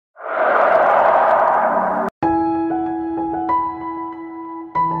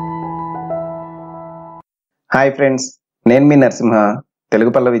Hi friends, నేను మీ నరసింహ.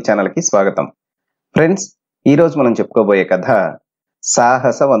 తెలుగు పల్లవి ఛానల్కి స్వాగతం. ఫ్రెండ్స్, ఈరోజు మనం చెప్పుకోబోయే కథ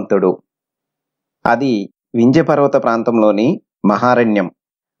సాహసవంతుడు. అది వింధ్య పర్వత ప్రాంతంలోని మహారణ్యం.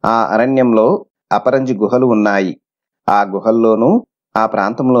 ఆ అరణ్యంలో అపరంజి గుహలు ఉన్నాయి. ఆ గుహల్లోనూ ఆ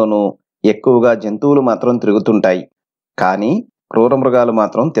ప్రాంతంలోనూ ఎక్కువగా జంతువులు మాత్రం తిరుగుతుంటాయి, కానీ క్రూర మృగాలు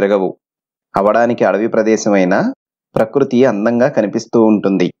మాత్రం తిరగవు. అవడానికి అడవి ప్రదేశమైన ప్రకృతి అందంగా కనిపిస్తూ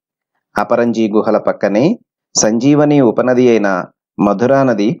ఉంటుంది. అపరంజి గుహల పక్కనే సంజీవని ఉపనది అయిన మధురా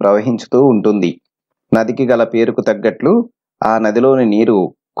నది ప్రవహించుతూ ఉంటుంది. నదికి గల పేరుకు తగ్గట్లు ఆ నదిలోని నీరు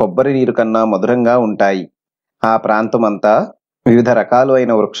కొబ్బరి నీరు కన్నా మధురంగా ఉంటాయి. ఆ ప్రాంతం అంతా వివిధ రకాలు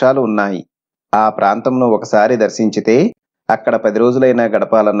అయిన వృక్షాలు ఉన్నాయి. ఆ ప్రాంతంను ఒకసారి దర్శించితే అక్కడ 10 రోజులైనా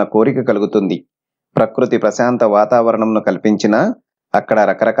గడపాలన్న కోరిక కలుగుతుంది. ప్రకృతి ప్రశాంత వాతావరణంను కల్పించిన అక్కడ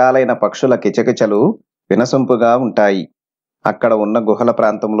రకరకాలైన పక్షుల కిచకిచలు వినసొంపుగా ఉంటాయి. అక్కడ ఉన్న గుహల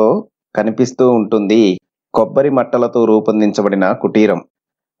ప్రాంతంలో కనిపిస్తూ ఉంటుంది కొబ్బరి మట్టలతో రూపొందించబడిన కుటీరం.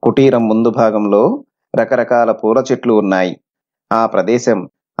 కుటీరం ముందు భాగంలో రకరకాల పూల చెట్లు ఉన్నాయి. ఆ ప్రదేశం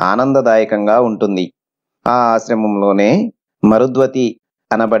ఆనందదాయకంగా ఉంటుంది. ఆ ఆశ్రమంలోనే మరుద్వతి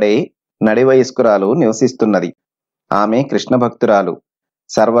అనబడే నడివయస్కురాలు నివసిస్తున్నది. ఆమె కృష్ణ భక్తురాలు.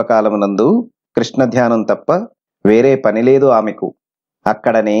 సర్వకాలమునందు కృష్ణ ధ్యానం తప్ప వేరే పని లేదు ఆమెకు.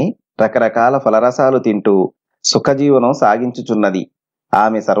 అక్కడనే రకరకాల ఫలరసాలు తింటూ సుఖజీవనం సాగించుచున్నది.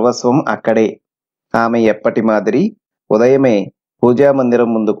 ఆమె సర్వస్వం అక్కడే. ఆమె ఎప్పటి మాదిరి ఉదయమే పూజా మందిరం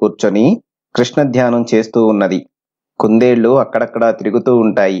ముందు కూర్చొని కృష్ణ ధ్యానం చేస్తూ ఉన్నది. కుందేళ్లు అక్కడక్కడా తిరుగుతూ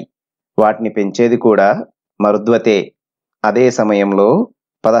ఉంటాయి. వాటిని పెంచేది కూడా మరుద్వతే. అదే సమయంలో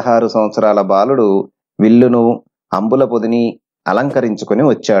 16 సంవత్సరాల బాలుడు విల్లును అంబుల పొదిని అలంకరించుకుని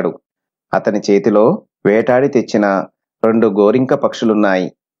వచ్చాడు. అతని చేతిలో వేటాడి తెచ్చిన 2 గోరింక పక్షులున్నాయి.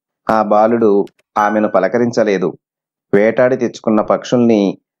 ఆ బాలుడు ఆమెను పలకరించలేదు. వేటాడి తెచ్చుకున్న పక్షుల్ని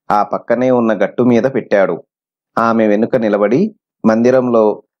ఆ పక్కనే ఉన్న గట్టు మీద పెట్టాడు. ఆమె వెనుక నిలబడి మందిరంలో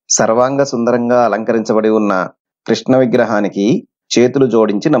సర్వాంగ సుందరంగా అలంకరించబడి ఉన్న కృష్ణ విగ్రహానికి చేతులు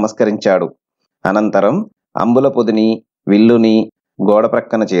జోడించి నమస్కరించాడు. అనంతరం అంబుల పొదిని విల్లుని గోడ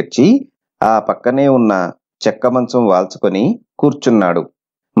ప్రక్కన చేర్చి ఆ పక్కనే ఉన్న చెక్క మంచం వాల్చుకొని కూర్చున్నాడు.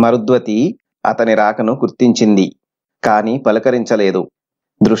 మరుద్వతి అతని రాకను గుర్తించింది, కాని పలకరించలేదు.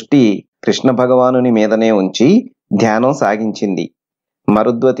 దృష్టి కృష్ణ భగవానుని మీదనే ఉంచి ధ్యానం సాగించింది.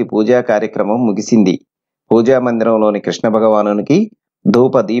 మరుద్వతి పూజా కార్యక్రమం ముగిసింది. పూజా మందిరంలోని కృష్ణ భగవానునికి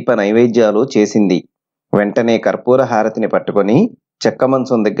ధూప దీప నైవేద్యాలు చేసింది. వెంటనే కర్పూర హారతిని పట్టుకొని చెక్క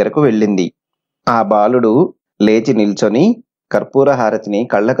మంచం దగ్గరకు వెళ్ళింది. ఆ బాలుడు లేచి నిల్చొని కర్పూర హారతిని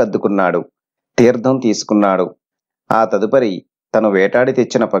కళ్ళకద్దుకున్నాడు. తీర్థం తీసుకున్నాడు. ఆ తదుపరి తను వేటాడి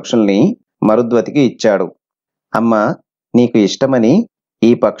తెచ్చిన పక్షుల్ని మరుద్వతికి ఇచ్చాడు. అమ్మా, నీకు ఇష్టమని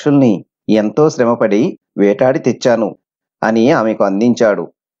ఈ పక్షుల్ని ఎంతో శ్రమపడి వేటాడి తెచ్చాను అని ఆమెకు అందించాడు.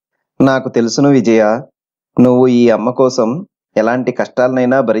 నాకు తెలుసును విజయ, నువ్వు ఈ అమ్మ కోసం ఎలాంటి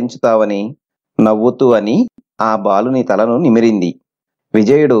కష్టాలనైనా భరించుతావని నవ్వుతూ అని ఆ బాలుని తలను నిమిరింది.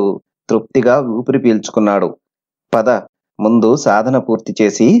 విజయుడు తృప్తిగా ఊపిరి పీల్చుకున్నాడు. పద, ముందు సాధన పూర్తి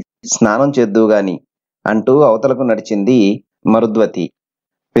చేసి స్నానం చేద్దువుగాని అంటూ అవతలకు నడిచింది మరుద్వతి.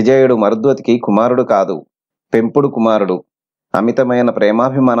 విజయుడు మరుద్వతికి కుమారుడు కాదు, పెంపుడు కుమారుడు. అమితమైన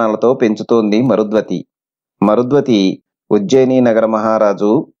ప్రేమాభిమానాలతో పెంచుతోంది మరుద్వతి. మరుద్వతి ఉజ్జయిని నగర మహారాజు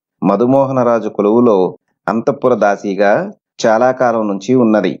మధుమోహనరాజు కొలువులో అంతఃపుర దాసీగా చాలా కాలం నుంచి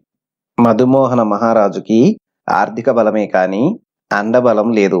ఉన్నది. మధుమోహన మహారాజుకి ఆర్థిక బలమే కాని అండబలం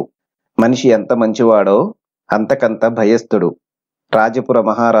లేదు. మనిషి ఎంత మంచివాడో అంతకంత భయస్థుడు. రాజపుర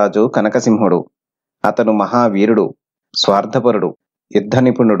మహారాజు కనకసింహుడు. అతను మహావీరుడు, స్వార్థపరుడు, యుద్ధ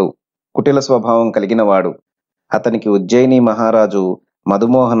నిపుణుడు, కుటిల స్వభావం కలిగినవాడు. అతనికి ఉజ్జయిని మహారాజు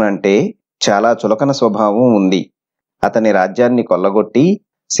మధుమోహన్ అంటే చాలా చులకన స్వభావం ఉంది. అతని రాజ్యాన్ని కొల్లగొట్టి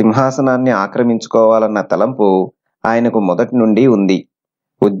సింహాసనాన్ని ఆక్రమించుకోవాలన్న తలంపు ఆయనకు మొదటి నుండి ఉంది.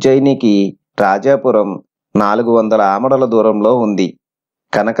 ఉజ్జయినికి రాజాపురం 400 ఆమడల దూరంలో ఉంది.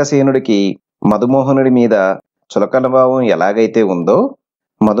 కనకసేనుడికి మధుమోహనుడి మీద చులకన భావం ఎలాగైతే ఉందో,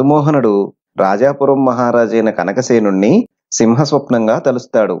 మధుమోహనుడు రాజాపురం మహారాజైన కనకసేనుణ్ణి సింహస్వప్నంగా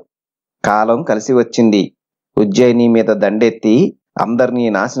తలుస్తాడు. కాలం కలిసి వచ్చింది. ఉజ్జయిని మీద దండెత్తి అందరినీ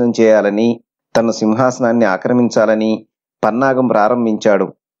నాశనం చేయాలని, తన సింహాసనాన్ని ఆక్రమించాలని పన్నాగం ప్రారంభించాడు.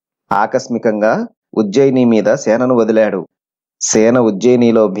 ఆకస్మికంగా ఉజ్జయిని మీద సేనను వదిలాడు. సేన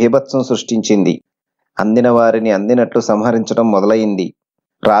ఉజ్జయినిలో భీభత్సం సృష్టించింది. అందిన వారిని అందినట్లు సంహరించడం మొదలైంది.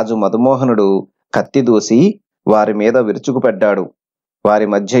 రాజు మధుమోహనుడు కత్తి దూసి వారి మీద విరుచుకుపడ్డాడు. వారి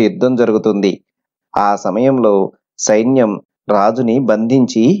మధ్య యుద్ధం జరుగుతుంది. ఆ సమయంలో సైన్యం రాజుని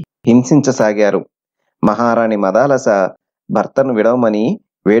బంధించి హింసించసాగారు. మహారాణి మదాలస భర్తను విడవమని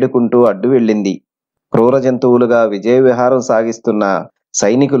వేడుకుంటూ అడ్డు వెళ్ళింది. క్రూర జంతువులుగా విజయ విహారం సాగిస్తున్న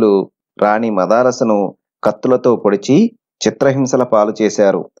సైనికులు రాణి మదాలసను కత్తులతో పొడిచి చిత్రహింసల పాలు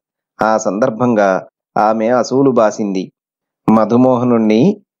చేశారు. ఆ సందర్భంగా ఆమె అసూలు బాసింది. మధుమోహనుణ్ణి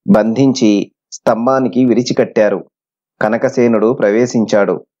బంధించి స్తంభానికి విరిచికట్టారు. కనకసేనుడు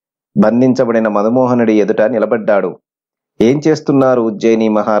ప్రవేశించాడు. బంధించబడిన మధుమోహనుడి ఎదుట నిలబడ్డాడు. ఏం చేస్తున్నారు ఉజ్జయిని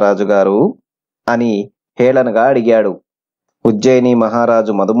మహారాజు గారు అని హేళనగా అడిగాడు. ఉజ్జయిని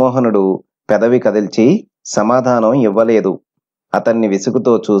మహారాజు మధుమోహనుడు పెదవి కదిల్చి సమాధానం ఇవ్వలేదు. అతన్ని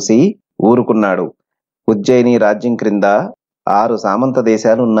విసుగుతో చూసి ఊరుకున్నాడు. ఉజ్జయిని రాజ్యం క్రింద 6 సామంత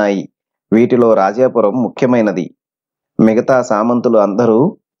దేశాలున్నాయి. వీటిలో రాజాపురం ముఖ్యమైనది. మిగతా సామంతులు అందరూ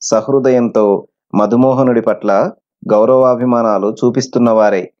సహృదయంతో మధుమోహనుడి పట్ల గౌరవాభిమానాలు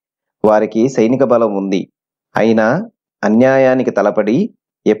చూపిస్తున్నవారే. వారికి సైనిక బలం ఉంది. అయినా అన్యాయానికి తలపడి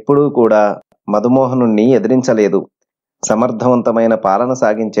ఎప్పుడూ కూడా మధుమోహనుణ్ణి ఎదిరించలేదు. సమర్థవంతమైన పాలన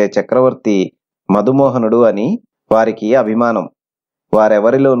సాగించే చక్రవర్తి మధుమోహనుడు అని వారికి అభిమానం.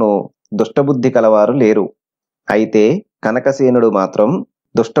 వారెవరిలోనూ దుష్టబుద్ధి కలవారు లేరు. అయితే కనకసేనుడు మాత్రం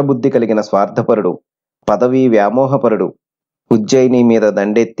దుష్టబుద్ధి కలిగిన స్వార్థపరుడు, పదవీ వ్యామోహపరుడు. ఉజ్జయిని మీద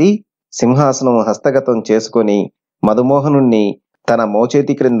దండెత్తి సింహాసనం హస్తగతం చేసుకొని మధుమోహనుణ్ణి తన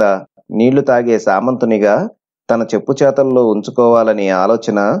మోచేతి క్రింద నీళ్లు తాగే సామంతునిగా తన చెప్పుచేతల్లో ఉంచుకోవాలనే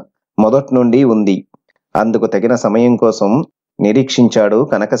ఆలోచన మొదట్నుండి ఉంది. అందుకు తగిన సమయం కోసం నిరీక్షించాడు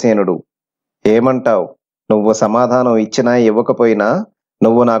కనకసేనుడు. ఏమంటావ్? నువ్వు సమాధానం ఇచ్చినా ఇవ్వకపోయినా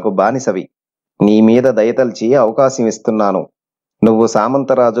నువ్వు నాకు బానిసవి. నీ మీద దయతల్చి అవకాశం ఇస్తున్నాను. నువ్వు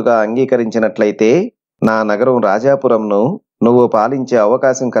సామంతరాజుగా అంగీకరించినట్లయితే నా నగరం రాజాపురంను నువ్వు పాలించే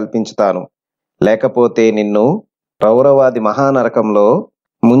అవకాశం కల్పించుతాను. లేకపోతే నిన్ను రౌరవాది మహానరకంలో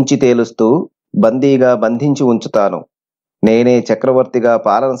ముంచి తేలుస్తూ బందీగా బంధించి ఉంచుతాను. నేనే చక్రవర్తిగా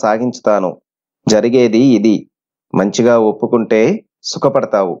పాలన సాగించుతాను. జరిగేది ఇది. మంచిగా ఒప్పుకుంటే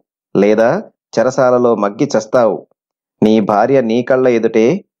సుఖపడతావు, లేదా చెరసాలలో మగ్గి చస్తావు. నీ భార్య నీ కళ్ళ ఎదుటే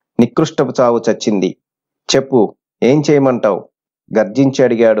నికృష్టపు చావు చచ్చింది. చెప్పు, ఏం చేయమంటావు? గర్జించి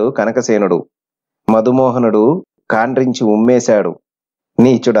అడిగాడు కనకసేనుడు. మధుమోహనుడు కాండ్రించి ఉమ్మేశాడు.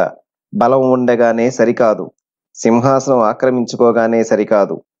 నీచుడా, బలం ఉండగానే సరికాదు, సింహాసనం ఆక్రమించుకోగానే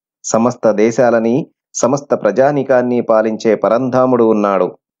సరికాదు, సమస్త దేశాలని సమస్త ప్రజానీకాన్ని పాలించే పరంధాముడు ఉన్నాడు.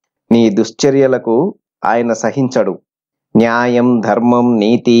 నీ దుశ్చర్యలకు ఆయన సహించడు. న్యాయం, ధర్మం,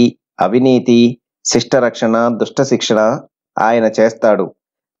 నీతి, అవినీతి, శిష్టరక్షణ, దుష్టశిక్షణ ఆయన చేస్తాడు.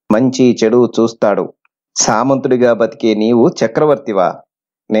 మంచి చెడు చూస్తాడు. సామంతుడిగా బతికే నీవు చక్రవర్తివా?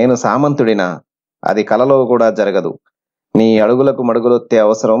 నేను సామంతుడినా? అది కలలో కూడా జరగదు. నీ అడుగులకు మడుగులొత్తే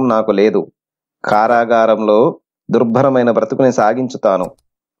అవసరం నాకు లేదు. కారాగారంలో దుర్భరమైన బ్రతుకుని సాగించుతాను.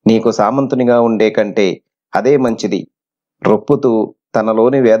 నీకు సామంతునిగా ఉండే కంటే అదే మంచిది. రొప్పుతూ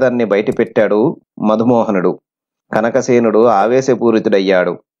తనలోని వేదాన్ని బయటపెట్టాడు మధుమోహనుడు. కనకసేనుడు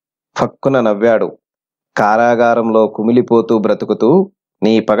ఆవేశపూరితుడయ్యాడు. ఫక్కున నవ్వాడు. కారాగారంలో కుమిలిపోతూ బ్రతుకుతూ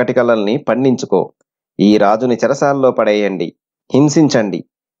నీ పగటి కలల్ని పండించుకో. ఈ రాజుని చెరసాల్లో పడేయండి, హింసించండి.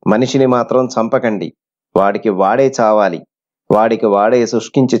 మనిషిని మాత్రం చంపకండి. వాడికి వాడే చావాలి. వాడికి వాడే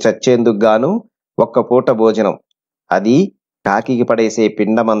శుష్కించి చచ్చేందుకుగాను 1 పూట భోజనం. అది కాకికి పడేసే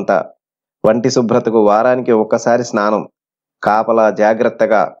పిండమంతా. వంటి శుభ్రతకు వారానికి 1సారి స్నానం. కాపలా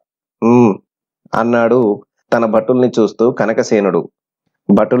జాగ్రత్తగా అన్నాడు తన భటుల్ని చూస్తూ కనకసేనుడు.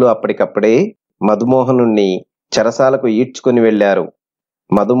 భటులు అప్పటికప్పుడే మధుమోహనుణ్ణి చెరసాలకు ఈడ్చుకుని వెళ్లారు.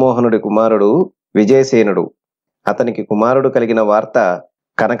 మధుమోహనుడి కుమారుడు విజయసేనుడు. అతనికి కుమారుడు కలిగిన వార్త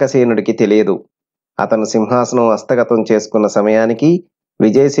కనకసేనుడికి తెలియదు. అతను సింహాసనం హస్తగతం చేసుకున్న సమయానికి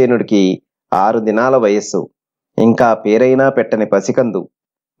విజయసేనుడికి 6 దినాల వయస్సు. ఇంకా పేరైనా పెట్టని పసికందు.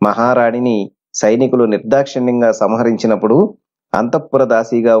 మహారాణిని సైనికులు నిర్దాక్షిణ్యంగా సంహరించినప్పుడు అంతఃపుర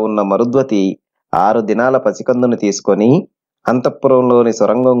దాసీగా ఉన్న మరుద్వతి 6 దినాల పసికందును తీసుకొని అంతఃపురంలోని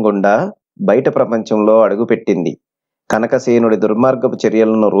సొరంగం గుండా బయట ప్రపంచంలో అడుగుపెట్టింది. కనకసేనుడి దుర్మార్గపు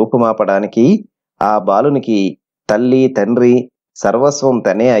చర్యలను రూపుమాపడానికి ఆ బాలునికి తల్లి, తండ్రి సర్వస్వం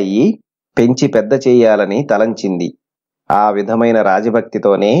తనే అయ్యి పెంచి పెద్ద చేయాలని తలంచింది. ఆ విధమైన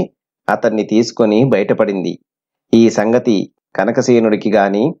రాజభక్తితోనే అతన్ని తీసుకొని బయటపడింది. ఈ సంగతి కనకసేనుడికి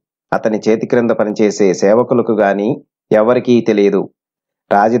గాని, అతని చేతి క్రింద పనిచేసే సేవకులకు గాని ఎవరికీ తెలియదు.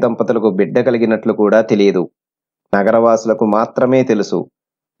 రాజదంపతులకు బిడ్డ కలిగినట్లు కూడా తెలియదు. నగరవాసులకు మాత్రమే తెలుసు.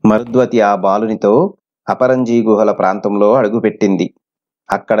 మరుద్వతి ఆ బాలునితో అపరంజీ గుహల ప్రాంతంలో అడుగుపెట్టింది.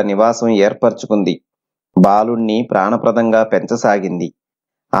 అక్కడ నివాసం ఏర్పరచుకుంది. బాలుణ్ణి ప్రాణప్రదంగా పెంచసాగింది.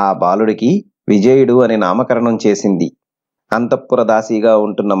 ఆ బాలుడికి విజయుడు అని నామకరణం చేసింది. అంతఃపుర దాసీగా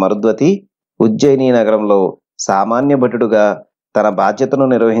ఉంటున్న మరుద్వతి ఉజ్జయిని నగరంలో సామాన్య భటుడుగా తన బాధ్యతను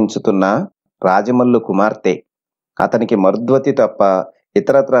నిర్వహించుతున్న రాజమల్లు కుమార్తె. అతనికి మరుద్వతి తప్ప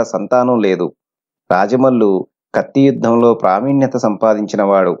ఇతరత్రా సంతానం లేదు. రాజమల్లు కత్తి యుద్ధంలో ప్రావీణ్యత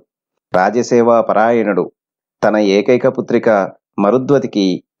సంపాదించినవాడు. రాజసేవా పరాయణుడు. తన ఏకైక పుత్రిక మరుద్వతికి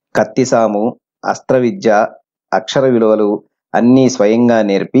కత్తిసాము, అస్త్ర విద్య, అక్షర విలువలు అన్నీ స్వయంగా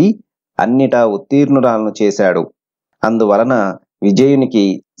నేర్పి అన్నిటా ఉత్తీర్ణురాలను చేశాడు. అందువలన విజయునికి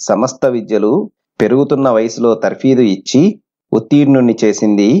సమస్త విద్యలు పెరుగుతున్న వయసులో తర్ఫీదు ఇచ్చి ఉత్తీర్ణుణ్ణి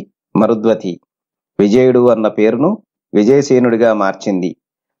చేసింది మరుద్వతి. విజయుడు అన్న పేరును విజయసేనుడిగా మార్చింది.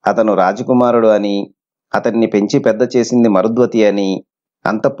 అతను రాజకుమారుడు అని, అతన్ని పెంచి పెద్ద చేసింది మరుద్వతి అని,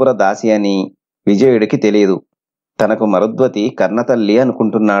 అంతఃపుర దాసి అని విజయుడికి తెలియదు. తనకు మరుద్వతి కన్నతల్లి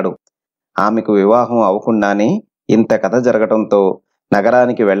అనుకుంటున్నాడు. ఆమెకు వివాహం అవకుండానే ఇంత కథ జరగటంతో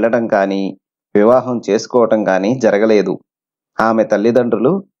నగరానికి వెళ్ళటం కానీ వివాహం చేసుకోవటం కానీ జరగలేదు. ఆమె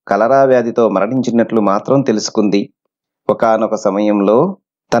తల్లిదండ్రులు కలరా వ్యాధితో మరణించినట్లు మాత్రం తెలుసుకుంది. ఒకానొక సమయంలో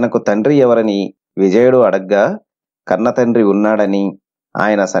తనకు తండ్రి ఎవరని విజయుడు అడగ్గా కన్న తండ్రి ఉన్నాడని,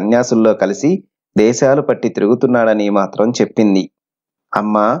 ఆయన సన్యాసుల్లో కలిసి దేశాలు పట్టి తిరుగుతున్నాడని మాత్రం చెప్పింది.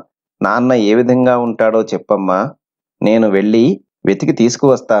 అమ్మా, నాన్న ఏ విధంగా ఉంటాడో చెప్పమ్మా, నేను వెళ్ళి వెతికి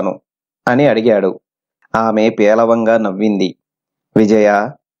తీసుకువస్తాను అని అడిగాడు. ఆమె పేలవంగా నవ్వింది. విజయ,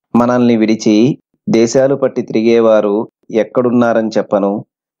 మనల్ని విడిచి దేశాలు పట్టి తిరిగేవారు ఎక్కడున్నారని చెప్పను.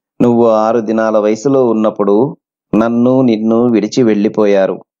 నువ్వు 6 దినాల వయసులో ఉన్నప్పుడు నన్ను నిన్ను విడిచి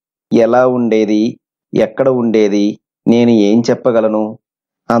వెళ్ళిపోయారు. ఎలా ఉండేది, ఎక్కడ ఉండేది, నేను ఏం చెప్పగలను?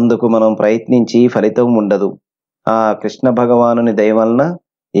 అందుకు మనం ప్రయత్నించి ఫలితం ఉండదు. ఆ కృష్ణ భగవానుని దయ వలన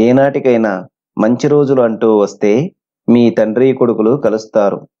ఏనాటికైనా మంచి రోజులు అంటూ వస్తే మీ తండ్రి కొడుకులు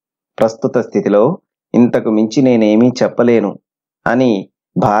కలుస్తారు. ప్రస్తుత స్థితిలో ఇంతకు మించి నేనేమీ చెప్పలేను అని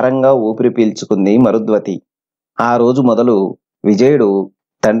భారంగా ఊపిరి పీల్చుకుంది మరుద్వతి. ఆ రోజు మొదలు విజయుడు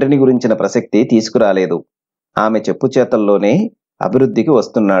తండ్రిని గురించిన ప్రసక్తి తీసుకురాలేదు. ఆమె చెప్పు చేతల్లోనే అభివృద్ధికి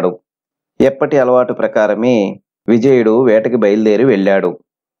వస్తున్నాడు. ఎప్పటి అలవాటు ప్రకారమే విజయుడు వేటకి బయలుదేరి వెళ్ళాడు.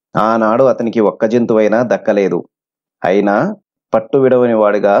 ఆనాడు అతనికి ఒక్క జంతువైనా దక్కలేదు. అయినా పట్టు విడవని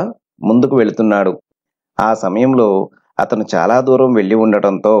వాడుగా ముందుకు వెళుతున్నాడు. ఆ సమయంలో అతను చాలా దూరం వెళ్ళి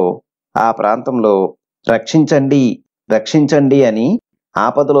ఉండటంతో ఆ ప్రాంతంలో రక్షించండి, రక్షించండి అని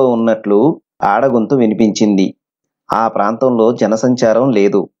ఆపదలో ఉన్నట్లు ఆడగొంతు వినిపించింది. ఆ ప్రాంతంలో జనసంచారం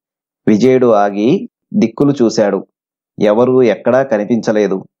లేదు. విజయుడు ఆగి దిక్కులు చూశాడు. ఎవరూ ఎక్కడా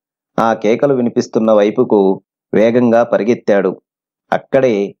కనిపించలేదు. ఆ కేకలు వినిపిస్తున్న వైపుకు వేగంగా పరిగెత్తాడు.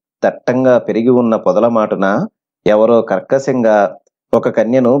 అక్కడే దట్టంగా పెరిగి ఉన్న పొదల మాటున ఎవరో కర్కశంగా ఒక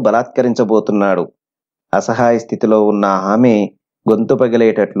కన్యను బలాత్కరించబోతున్నాడు. అసహాయ స్థితిలో ఉన్న ఆమె గొంతు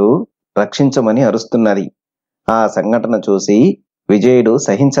పగిలేటట్లు రక్షించమని అరుస్తున్నది. ఆ సంఘటన చూసి విజయుడు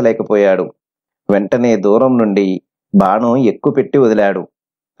సహించలేకపోయాడు. వెంటనే దూరం నుండి బాణం ఎక్కుపెట్టి వదిలాడు.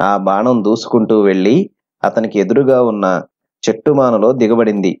 ఆ బాణం దూసుకుంటూ వెళ్ళి అతనికి ఎదురుగా ఉన్న చెట్టుమానులో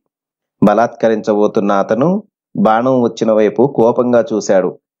దిగబడింది. బలాత్కరించబోతున్న అతను బాణం వచ్చిన వైపు కోపంగా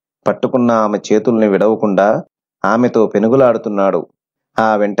చూశాడు. పట్టుకున్న ఆమె చేతుల్ని విడవకుండా ఆమెతో పెనుగులాడుతున్నాడు. ఆ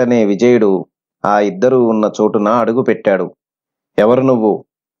వెంటనే విజయుడు ఆ ఇద్దరూ ఉన్న చోటున అడుగు పెట్టాడు. ఎవరు నువ్వు?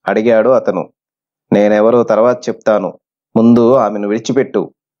 అడిగాడు అతను. నేనెవరో తర్వాత చెప్తాను, ముందు ఆమెను విడిచిపెట్టు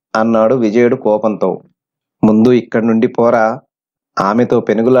అన్నాడు విజయుడు కోపంతో. ముందు ఇక్కడి నుండి పోరా. ఆమెతో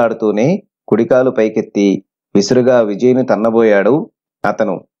పెనుగులాడుతూనే కుడికాలు పైకెత్తి విసురుగా విజయుని తన్నబోయాడు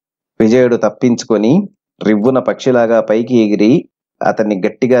అతను. విజయుడు తప్పించుకొని రివ్వున పక్షిలాగా పైకి ఎగిరి అతన్ని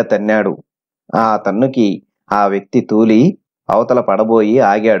గట్టిగా తన్నాడు. ఆ తన్నుకి ఆ వ్యక్తి తూలి అవతల పడబోయి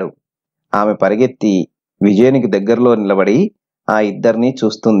ఆగాడు. ఆమె పరిగెత్తి విజయునికి దగ్గరలో నిలబడి ఆ ఇద్దరినీ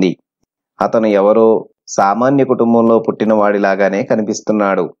చూస్తుంది. అతను ఎవరో సామాన్య కుటుంబంలో పుట్టిన వాడిలాగానే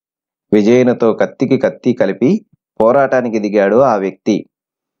కనిపిస్తున్నాడు. విజయునితో కత్తికి కత్తి కలిపి పోరాటానికి దిగాడు ఆ వ్యక్తి.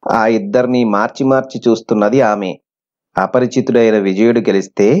 ఆ ఇద్దరినీ మార్చి మార్చి చూస్తున్నది ఆమె. అపరిచితుడైన విజయుడు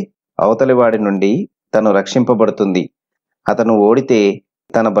గెలిస్తే అవతలి వాడి నుండి తను రక్షింపబడుతుంది. అతను ఓడితే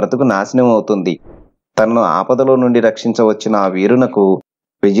తన బ్రతుకు నాశనం అవుతుంది. తనను ఆపదలో నుండి రక్షించవచ్చిన ఆ వీరునకు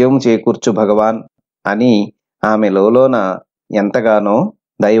విజయం చేకూర్చు భగవాన్ అని ఆమె లోలోన ఎంతగానో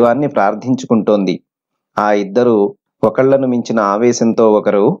దైవాన్ని ప్రార్థించుకుంటోంది. ఆ ఇద్దరు ఒకళ్లను మించిన ఆవేశంతో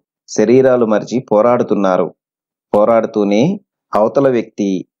ఒకరు శరీరాలు మరిచి పోరాడుతున్నారు. పోరాడుతూనే అవతల వ్యక్తి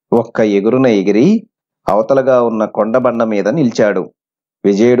ఒక్క ఎగురున ఎగిరి అవతలగా ఉన్న కొండబండ మీద నిలిచాడు.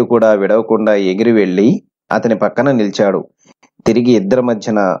 విజయుడు కూడా విడవకుండా ఎగిరి వెళ్లి అతని పక్కన నిలిచాడు. తిరిగి ఇద్దరి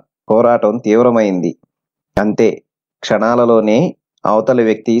మధ్యన పోరాటం తీవ్రమైంది. అంతే, క్షణాలలోనే అవతలి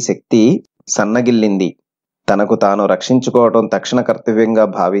వ్యక్తి శక్తి సన్నగిల్లింది. తనకు తాను రక్షించుకోవటం తక్షణ కర్తవ్యంగా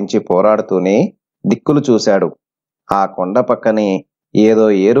భావించి పోరాడుతూనే దిక్కులు చూశాడు. ఆ కొండ పక్కనే ఏదో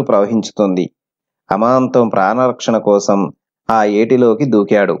ఏరు ప్రవహించుతుంది. అమాంతం ప్రాణరక్షణ కోసం ఆ ఏటిలోకి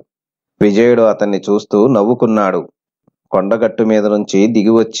దూకాడు. విజయుడు అతన్ని చూస్తూ నవ్వుకున్నాడు. కొండగట్టు మీద నుంచి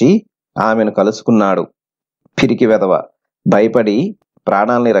దిగివచ్చి ఆమెను కలుసుకున్నాడు. పిరికి వెధవ, భయపడి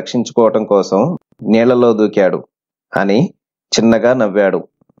ప్రాణాల్ని రక్షించుకోవటం కోసం నీళ్లలో దూకాడు అని చిన్నగా నవ్వాడు.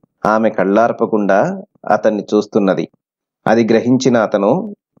 ఆమె కళ్ళార్పకుండా అతన్ని చూస్తున్నది. అది గ్రహించిన అతను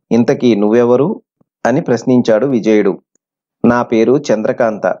ఇంతకీ నువ్వెవరు అని ప్రశ్నించాడు విజయుడు. నా పేరు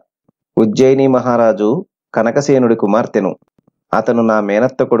చంద్రకాంత. ఉజ్జయిని మహారాజు కనకసేనుడి కుమార్తెను. అతను నా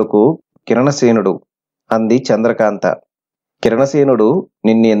మేనత్త కొడుకు కిరణసేనుడు అంది చంద్రకాంత. కిరణసేనుడు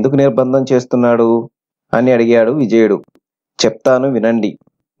నిన్ను ఎందుకు నిర్బంధం చేస్తున్నాడు అని అడిగాడు విజయుడు. చెప్తాను వినండి.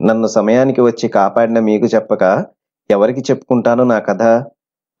 నన్ను సమయానికి వచ్చి కాపాడిన మీకు చెప్పక ఎవరికి చెప్పుకుంటాను నా కథ?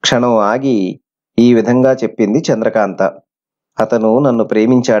 క్షణం ఆగి ఈ విధంగా చెప్పింది చంద్రకాంత. అతను నన్ను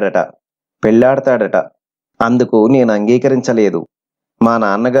ప్రేమించాడట, పెళ్లాడతాడట. అందుకు నేను అంగీకరించలేదు. మా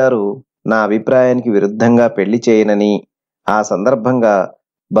నాన్నగారు నా అభిప్రాయానికి విరుద్ధంగా పెళ్లి చేయనని, ఆ సందర్భంగా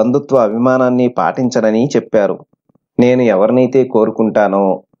బంధుత్వ అభిమానాన్ని పాటించనని చెప్పారు. నేను ఎవరినైతే కోరుకుంటానో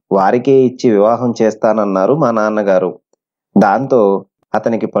వారికే ఇచ్చి వివాహం చేస్తానన్నారు మా నాన్నగారు. దాంతో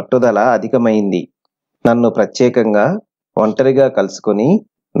అతనికి పట్టుదల అధికమైంది. నన్ను ప్రత్యేకంగా ఒంటరిగా కలుసుకుని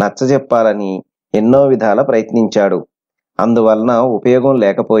నచ్చజెప్పాలని ఎన్నో విధాల ప్రయత్నించాడు. అందువలన ఉపయోగం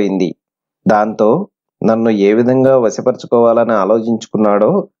లేకపోయింది. దాంతో నన్ను ఏ విధంగా వశపరుచుకోవాలని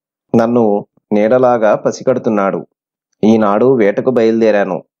ఆలోచించుకున్నాడో నన్ను నీడలాగా పసికడుతున్నాడు. ఈనాడు వేటకు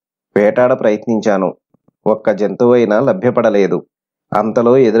బయలుదేరాను. వేటాడ ప్రయత్నించాను. ఒక్క జంతువైనా లభ్యపడలేదు.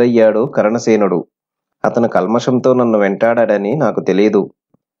 అంతలో ఎదురయ్యాడు కరణసేనుడు. అతను కల్మషంతో నన్ను వెంటాడాడని నాకు తెలియదు,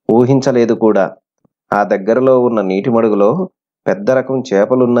 ఊహించలేదు కూడా. ఆ దగ్గరలో ఉన్న నీటి మడుగులో పెద్ద రకం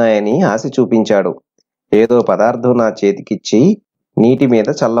చేపలున్నాయని ఆశ చూపించాడు. ఏదో పదార్థం నా చేతికిచ్చి నీటి మీద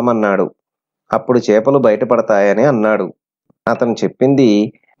చల్లమన్నాడు. అప్పుడు చేపలు బయటపడతాయని అన్నాడు. అతను చెప్పింది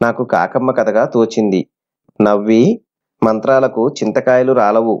నాకు కాకమ్మ కథగా తోచింది. నవ్వి, మంత్రాలకు చింతకాయలు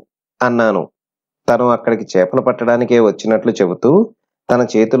రాలవు అన్నాను. తను అక్కడికి చేపలు పట్టడానికే వచ్చినట్లు చెబుతూ తన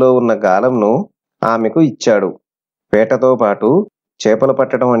చేతిలో ఉన్న గాలంను ఆమెకు ఇచ్చాడు. వేటతో పాటు చేపలు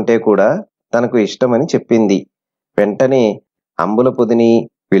పట్టడం అంటే కూడా తనకు ఇష్టమని చెప్పింది. వెంటనే అంబుల పొదిని,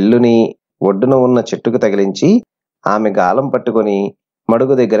 విల్లుని ఒడ్డున ఉన్న చెట్టుకు తగిలించి ఆమె గాలం పట్టుకొని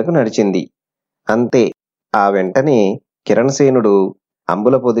మడుగు దగ్గరకు నడిచింది. అంతే. ఆ వెంటనే కిరణసేనుడు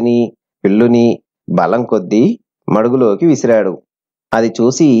అంబుల పొదిని, విల్లుని బలం కొద్దీ మడుగులోకి విసిరాడు. అది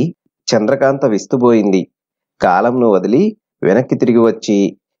చూసి చంద్రకాంత విస్తుబోయింది. గాలంను వదిలి వెనక్కి తిరిగి వచ్చి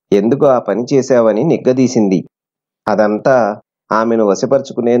ఎందుకు ఆ పని చేశావని నిగ్గదీసింది. అదంతా ఆమెను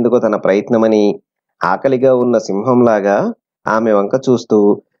వశపరుచుకునేందుకు తన ప్రయత్నమని, ఆకలిగా ఉన్న సింహంలాగా ఆమె వంక చూస్తూ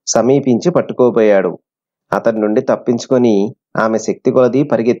సమీపించి పట్టుకోబోయాడు. అతడి నుండి తప్పించుకొని ఆమె శక్తి కొలది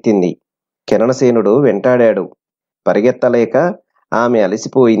పరిగెత్తింది. కిరణసేనుడు వెంటాడాడు. పరిగెత్తలేక ఆమె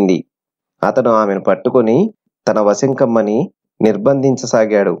అలసిపోయింది. అతను ఆమెను పట్టుకొని తన వశం కమ్మని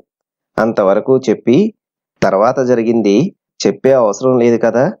నిర్బంధించసాగాడు. అంతవరకు చెప్పి తర్వాత జరిగింది చెప్పే అవసరం లేదు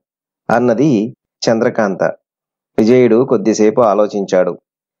కదా అన్నది చంద్రకాంత. విజయుడు కొద్దిసేపు ఆలోచించాడు.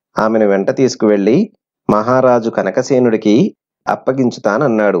 ఆమెను వెంట తీసుకువెళ్లి మహారాజు కనకసేనుడికి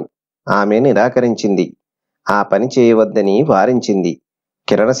అప్పగించుతానన్నాడు. ఆమె నిరాకరించింది. ఆ పని చేయవద్దని వారించింది.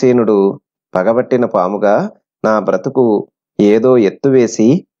 కిరణసేనుడు పగబట్టిన పాముగా నా బ్రతుకు ఏదో ఎత్తువేసి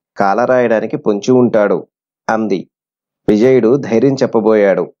కాలరాయడానికి పొంచి ఉంటాడు అంది. విజయుడు ధైర్యం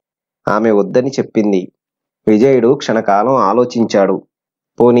చెప్పబోయాడు. ఆమె వద్దని చెప్పింది. విజయుడు క్షణకాలం ఆలోచించాడు.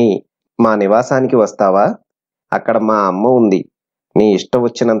 పోనీ మా నివాసానికి వస్తావా? అక్కడ మా అమ్మ ఉంది. నీ ఇష్టం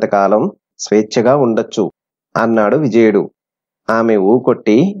వచ్చినంత కాలం స్వేచ్ఛగా ఉండొచ్చు అన్నాడు విజయుడు. ఆమె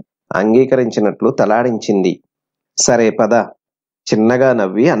ఊకొట్టి అంగీకరించినట్లు తలాడించింది. సరే పద, చిన్నగా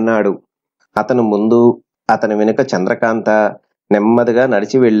నవ్వి అన్నాడు. అతను ముందు, అతని వెనుక చంద్రకాంత నెమ్మదిగా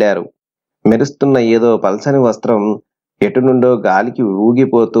నడిచి వెళ్లారు. మెరుస్తున్న ఏదో పల్చని వస్త్రం ఎటు నుండో గాలికి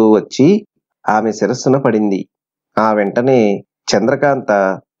ఊగిపోతూ వచ్చి ఆమె శిరస్సున పడింది. ఆ వెంటనే చంద్రకాంత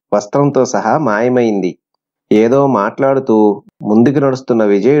వస్త్రంతో సహా మాయమైంది. ఏదో మాట్లాడుతూ ముందుకు నడుస్తున్న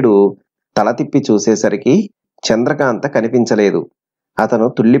విజయుడు తల తిప్పి చూసేసరికి చంద్రకాంత కనిపించలేదు. అతను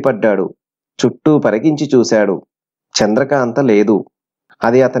తుల్లిపడ్డాడు. చుట్టూ పరికించి చూశాడు. చంద్రకాంత లేదు.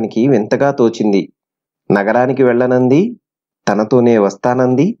 అది అతనికి వింతగా తోచింది. నగరానికి వెళ్ళనంది, తనతోనే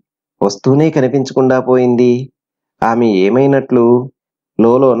వస్తానంది, వస్తూనే కనిపించకుండా పోయింది. ఆమె ఏమైనట్లు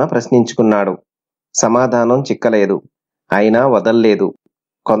లోలోన ప్రశ్నించుకున్నాడు. సమాధానం చిక్కలేదు. అయినా వదల్లేదు.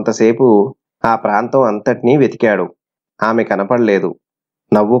 కొంతసేపు ఆ ప్రాంతం అంతటినీ వెతికాడు. ఆమె కనపడలేదు.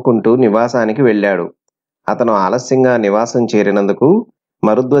 నవ్వుకుంటూ నివాసానికి వెళ్ళాడు. అతను ఆలస్యంగా నివాసం చేరినందుకు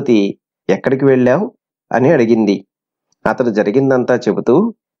మరుద్వతి ఎక్కడికి వెళ్ళావు అని అడిగింది. అతడు జరిగిందంతా చెబుతూ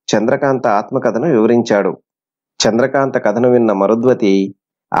చంద్రకాంత ఆత్మకథను వివరించాడు. చంద్రకాంత కథను విన్న మరుద్వతి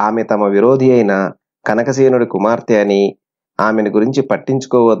ఆమె తమ విరోధి అయిన కనకసేనుడి కుమార్తె అని, ఆమెను గురించి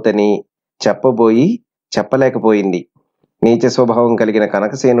పట్టించుకోవద్దని చెప్పబోయి చెప్పలేకపోయింది. నీచ స్వభావం కలిగిన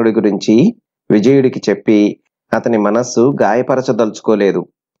కనకసేనుడి గురించి విజయుడికి చెప్పి అతని మనస్సు గాయపరచదలుచుకోలేదు.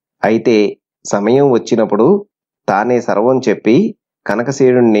 అయితే సమయం వచ్చినప్పుడు తానే సర్వం చెప్పి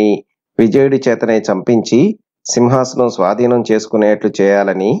కనకసేనుణ్ణి విజయుడి చేతనే చంపించి సింహాసనం స్వాధీనం చేసుకునేట్లు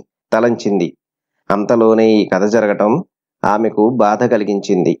చేయాలని తలంచింది. అంతలోనే ఈ కథ జరగటం ఆమెకు బాధ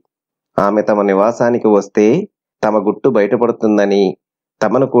కలిగించింది. ఆమె తమ నివాసానికి వస్తే తమ గుట్టు బయటపడుతుందని,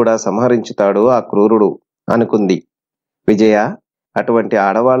 తమను కూడా సంహరించుతాడు ఆ క్రూరుడు అనుకుంది. విజయ, అటువంటి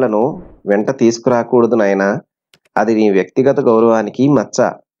ఆడవాళ్లను వెంట తీసుకురాకూడదు నాయనా, అది నీ వ్యక్తిగత గౌరవానికి మచ్చ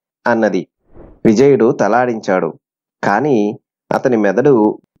అన్నది. విజయుడు తలాడించాడు. కాని అతని మెదడు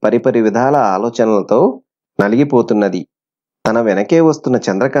పరిపరి విధాల ఆలోచనలతో నలిగిపోతున్నది. తన వెనకే వస్తున్న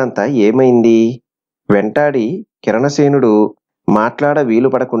చంద్రకాంత ఏమైంది? వెంటాడి కిరణసేనుడు మాట్లాడ వీలు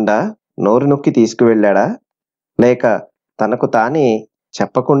పడకుండా నోరు నొక్కి తీసుకువెళ్ళాడా? లేక తనకు తానే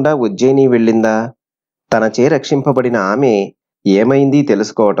చెప్పకుండా ఉజ్జయిని వెళ్ళిందా? తనచే రక్షింపబడిన ఆమె ఏమైంది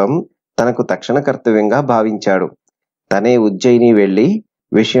తెలుసుకోవటం తనకు తక్షణ కర్తవ్యంగా భావించాడు. తనే ఉజ్జయిని వెళ్ళి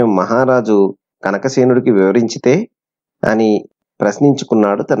విషయం మహారాజు కనకసేనుడికి వివరించితే అని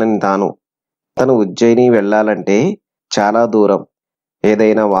ప్రశ్నించుకున్నాడు తనని తాను. తను ఉజ్జయిని వెళ్ళాలంటే చాలా దూరం,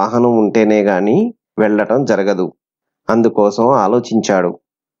 ఏదైనా వాహనం ఉంటేనే గాని వెళ్ళటం జరగదు. అందుకోసం ఆలోచించాడు.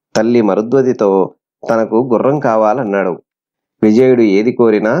 తల్లి మరుద్వతితో తనకు గుర్రం కావాలన్నాడు. విజయుడు ఏది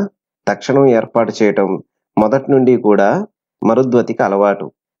కోరినా తక్షణం ఏర్పాటు చేయటం మొదటి నుండి కూడా మరుద్వతికి అలవాటు.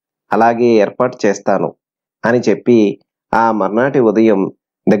 అలాగే ఏర్పాటు చేస్తాను అని చెప్పి ఆ మర్నాటి ఉదయం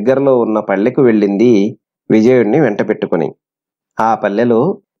దగ్గరలో ఉన్న పల్లెకు వెళ్ళింది విజయుడిని వెంట పెట్టుకుని. ఆ పల్లెలో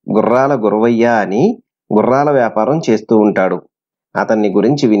గుర్రాల గురవయ్య అని గుర్రాల వ్యాపారం చేస్తూ ఉంటాడు. అతన్ని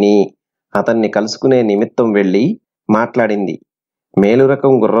గురించి విని అతన్ని కలుసుకునే నిమిత్తం వెళ్ళి మాట్లాడింది. మేలు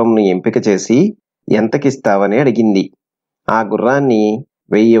రకం గుర్రంను ఎంపిక చేసి ఎంతకిస్తావని అడిగింది. ఆ గుర్రాన్ని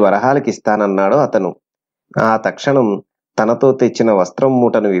 1000 వరహాలకిస్తానన్నాడు అతను. ఆ తక్షణం తనతో తెచ్చిన వస్త్రం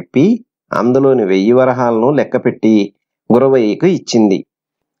మూటను విప్పి అందులోని 1000 వరహాలను లెక్కపెట్టి గురవయ్యకు ఇచ్చింది.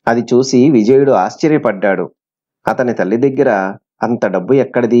 అది చూసి విజయుడు ఆశ్చర్యపడ్డాడు. అతని తల్లి దగ్గర అంత డబ్బు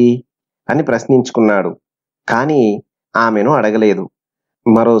ఎక్కడిది అని ప్రశ్నించుకున్నాడు. కాని ఆమెను అడగలేదు.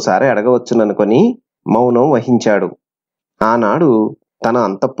 మరోసారి అడగవచ్చుననుకొని మౌనం వహించాడు. ఆనాడు తన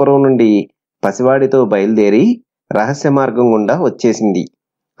అంతఃపురం నుండి పసివాడితో బయలుదేరి రహస్య మార్గం గుండా వచ్చేసింది.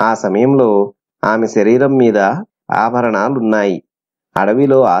 ఆ సమయంలో ఆమె శరీరం మీద ఆభరణాలున్నాయి.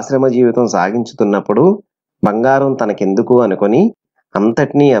 అడవిలో ఆశ్రమ జీవితం సాగించుతున్నప్పుడు బంగారం తనకెందుకు అనుకొని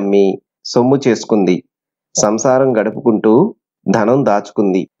అంతటినీ అమ్మి సొమ్ము చేసుకుంది. సంసారం గడుపుకుంటూ ధనం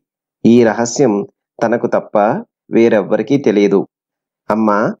దాచుకుంది. ఈ రహస్యం తనకు తప్ప వేరెవ్వరికీ తెలియదు.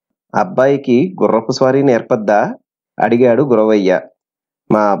 అమ్మా, అబ్బాయికి గుర్రపు స్వారీ నేర్పద్దా అడిగాడు గురవయ్య.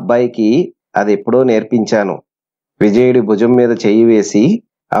 మా అబ్బాయికి అదెప్పుడో నేర్పించాను. విజయుడి భుజం మీద చెయ్యి వేసి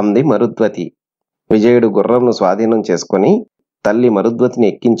అంది మరుద్వతి. విజయుడు గుర్రంను స్వాధీనం చేసుకుని తల్లి మరుద్వతిని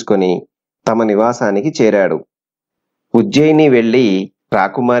ఎక్కించుకొని తమ నివాసానికి చేరాడు. ఉజ్జయిని వెళ్లి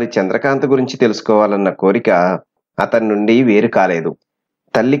రాకుమారి చంద్రకాంత గురించి తెలుసుకోవాలన్న కోరిక అతని నుండి వేరు కాలేదు.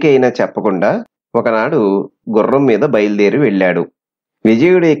 తల్లికి అయినా చెప్పకుండా ఒకనాడు గుర్రం మీద బయలుదేరి వెళ్ళాడు.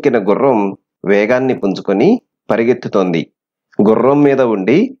 విజయుడు ఎక్కిన గుర్రం వేగాన్ని పుంజుకొని పరిగెత్తుతోంది. గుర్రం మీద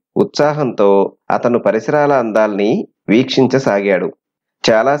ఉండి ఉత్సాహంతో అతను పరిసరాల అందాల్ని వీక్షించసాగాడు.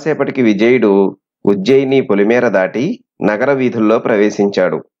 చాలాసేపటికి విజయుడు ఉజ్జయిని పొలిమేర దాటి నగర వీధుల్లో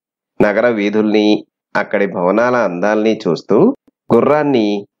ప్రవేశించాడు. నగర వీధుల్ని, అక్కడి భవనాల అందాల్ని చూస్తూ గుర్రాన్ని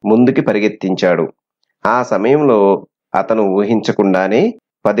ముందుకి పరిగెత్తించాడు. ఆ సమయంలో అతను ఊహించకుండానే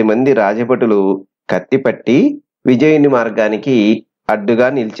 10 మంది రాజభటులు కత్తిపట్టి విజయుని మార్గానికి అడ్డుగా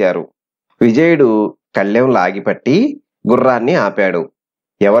నిలిచారు. విజయుడు కళ్ళెం లాగిపట్టి గుర్రాన్ని ఆపాడు.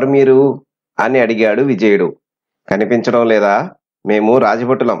 ఎవరు మీరు అని అడిగాడు విజయుడు. కనిపించడం లేదా? మేము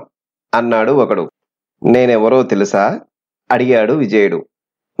రాజభటులం అన్నాడు ఒకడు. నేనెవరో తెలుసా అడిగాడు విజయుడు.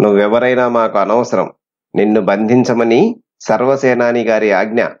 నువ్వెవరైనా మాకు అనవసరం, నిన్ను బంధించమని సర్వసేనాని గారి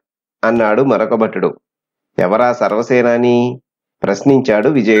ఆజ్ఞ అన్నాడు మరొక భటుడు. ఎవరా సర్వసేనాని ప్రశ్నించాడు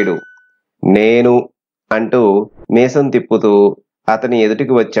విజయుడు. నేను అంటూ మీసం తిప్పుతూ అతని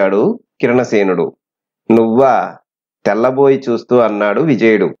ఎదుటికి వచ్చాడు కిరణసేనుడు. నువ్వా? తెల్లబోయి చూస్తూ అన్నాడు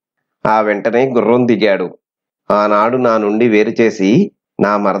విజయుడు. ఆ వెంటనే గుర్రం దిగాడు. ఆనాడు నా నుండి వేరు చేసి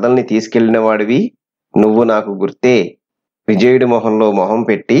నా మరదల్ని తీసుకెళ్లిన వాడివి నువ్వు, నాకు గుర్తే. విజయుడి మొహంలో మొహం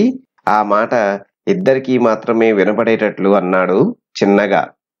పెట్టి ఆ మాట ఇద్దరికీ మాత్రమే వినపడేటట్లు అన్నాడు చిన్నగా.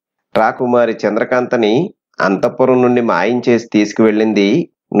 రాకుమారి చంద్రకాంతని అంతఃపురం నుండి మాయించేసి తీసుకువెళ్ళింది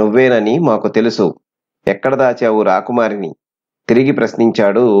నువ్వేనని మాకు తెలుసు. ఎక్కడ దాచావు రాకుమారిని తిరిగి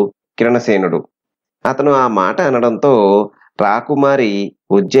ప్రశ్నించాడు కిరణసేనుడు. అతను ఆ మాట అనడంతో రాకుమారి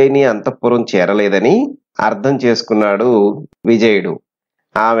ఉజ్జయిని అంతఃపురం చేరలేదని అర్థం చేసుకున్నాడు విజయుడు.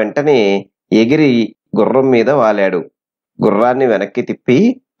 ఆ వెంటనే ఎగిరి గుర్రం మీద వాలాడు. గుర్రాన్ని వెనక్కి తిప్పి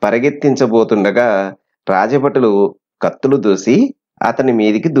పరిగెత్తించబోతుండగా రాజభటులు కత్తులు దూసి అతని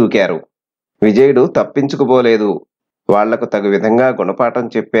మీదికి దూకారు. విజయుడు తప్పించుకుపోలేదు. వాళ్లకు తగు విధంగా గుణపాఠం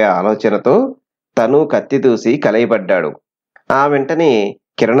చెప్పే ఆలోచనతో తను కత్తి దూసి కలయబడ్డాడు. ఆ వెంటనే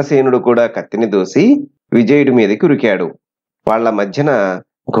కిరణసేనుడు కూడా కత్తిని దూసి విజయుడి మీదకి ఉరికాడు. వాళ్ల మధ్యన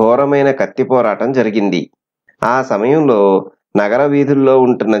ఘోరమైన కత్తి పోరాటం జరిగింది. ఆ సమయంలో నగర వీధుల్లో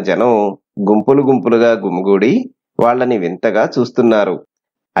ఉంటున్న జనం గుంపులు గుంపులుగా గుమిగూడి వాళ్ళని వింతగా చూస్తున్నారు.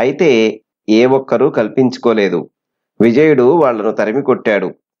 అయితే ఏ ఒక్కరూ కల్పించుకోలేదు. విజయుడు వాళ్లను తరిమి కొట్టాడు.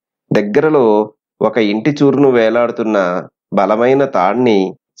 దగ్గరలో ఒక ఇంటి చూరును వేలాడుతున్న బలమైన తాడ్ని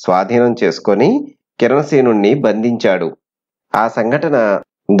స్వాధీనం చేసుకొని కిరణసేనుణ్ణి బంధించాడు. ఆ సంఘటన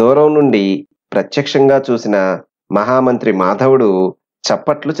దూరం నుండి ప్రత్యక్షంగా చూసిన మహామంత్రి మాధవుడు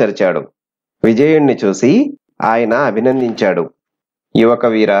చప్పట్లు చరిచాడు. విజయుణ్ణి చూసి ఆయన అభినందించాడు. యువక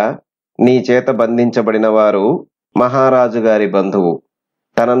వీర, నీ చేత బంధించబడిన వారు మహారాజు గారి బంధువు.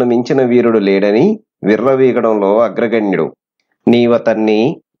 తనను మించిన వీరుడు లేడని విర్రవీగడంలో అగ్రగణ్యుడు. నీవతన్ని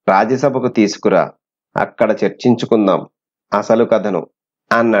రాజ్యసభకు తీసుకురా, అక్కడ చర్చించుకుందాం అసలు కథను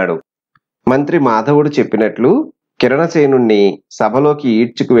అన్నాడు. మంత్రి మాధవుడు చెప్పినట్లు కిరణసేనుణ్ణి సభలోకి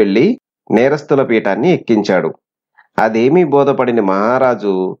ఈడ్చుకు వెళ్లి నేరస్తుల పీఠాన్ని ఎక్కించాడు. అదేమీ బోధపడిన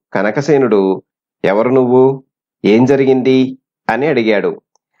మహారాజు కనకసేనుడు, ఎవరు నువ్వు, ఏం జరిగింది అని అడిగాడు.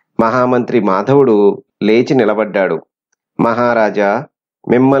 మహామంత్రి మాధవుడు లేచి నిలబడ్డాడు. మహారాజా,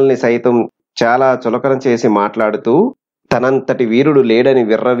 మిమ్మల్ని సైతం చాలా చులకన చేసి మాట్లాడుతూ తనంతటి వీరుడు లేడని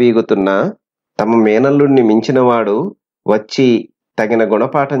విర్రవీగుతున్న తమ మేనల్లుణ్ణి మించినవాడు వచ్చి తగిన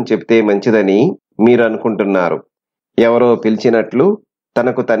గుణపాఠం చెప్తే మంచిదని మీరు అనుకుంటున్నారు. ఎవరో పిలిచినట్లు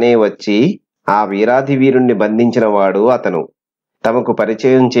తనకు తనే వచ్చి ఆ వీరాధి వీరుణ్ణి బంధించిన వాడు అతను. తమకు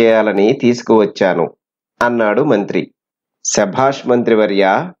పరిచయం చేయాలని తీసుకువచ్చాను అన్నాడు మంత్రి. శభాష్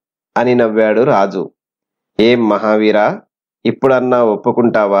మంత్రివర్యా అని నవ్వాడు రాజు. ఏం మహావీరా, ఇప్పుడన్నా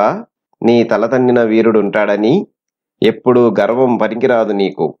ఒప్పుకుంటావా నీ తలతన్నిన వీరుడుంటాడని? ఎప్పుడూ గర్వం పనికిరాదు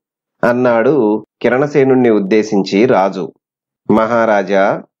నీకు అన్నాడు కిరణసేనుణ్ణి ఉద్దేశించి రాజు. మహారాజా,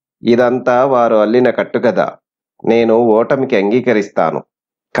 ఇదంతా వారు అల్లిన కట్టుకథ. నేను ఓటమికి అంగీకరిస్తాను.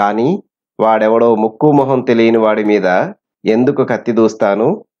 కాని వాడెవడో ముక్కు మొహం తెలియని వాడి మీద ఎందుకు కత్తి దూస్తాను?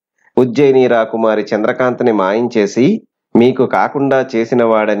 ఉజ్జయిని రాకుమారి చంద్రకాంతని మాయించేసి మీకు కాకుండా చేసిన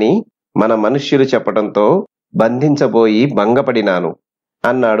వాడని మన మనుష్యులు చెప్పడంతో బంధించబోయి భంగపడినాను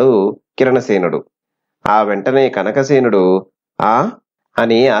అన్నాడు కిరణసేనుడు. ఆ వెంటనే కనకసేనుడు ఆ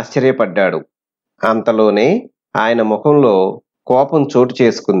అని ఆశ్చర్యపడ్డాడు. అంతలోనే ఆయన ముఖంలో కోపం చోటు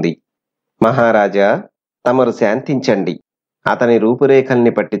చేసుకుంది. మహారాజా, తమరు శాంతించండి. అతని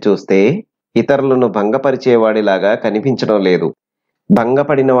రూపురేఖల్ని పట్టి చూస్తే ఇతరులను భంగపరిచేవాడిలాగా కనిపించడం లేదు,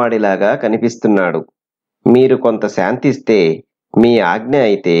 భంగపడినవాడిలాగా కనిపిస్తున్నాడు. మీరు కొంత శాంతిస్తే మీ ఆజ్ఞ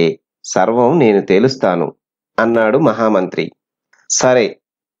అయితే సర్వం నేను తేలుస్తాను అన్నాడు మహామంత్రి. సరే,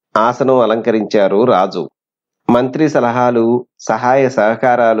 ఆసనం అలంకరించారు రాజు. మంత్రి సలహాలు, సహాయ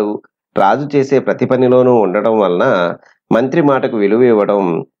సహకారాలు రాజు చేసే ప్రతి పనిలోనూ ఉండడం వలన మంత్రి మాటకు విలువ ఇవ్వడం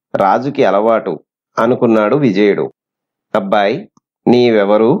రాజుకి అలవాటు అనుకున్నాడు విజయుడు. అబ్బాయి,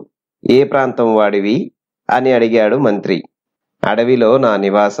 నీవెవరు, ఏ ప్రాంతం వాడివి అని అడిగాడు మంత్రి. అడవిలో నా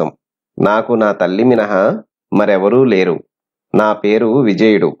నివాసం. నాకు నా తల్లి మినహా మరెవరూ లేరు. నా పేరు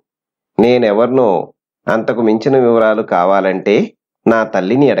విజయుడు. నేనెవర్నో అంతకు మించిన వివరాలు కావాలంటే నా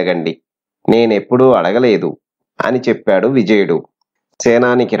తల్లిని అడగండి. నేనెప్పుడూ అడగలేదు అని చెప్పాడు విజయుడు.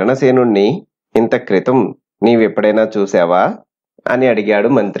 సేనాని కిరణసేనుణ్ణి ఇంత క్రితం నీవెప్పుడైనా చూశావా అని అడిగాడు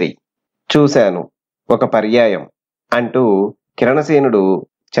మంత్రి. చూశాను, ఒక పర్యాయం అంటూ కిరణసేనుడు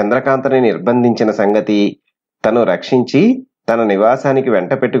చంద్రకాంతని నిర్బంధించిన సంగతి, తను రక్షించి తన నివాసానికి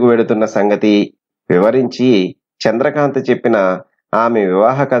వెంట పెట్టుకు వెడుతున్న సంగతి వివరించి చంద్రకాంత చెప్పిన ఆమె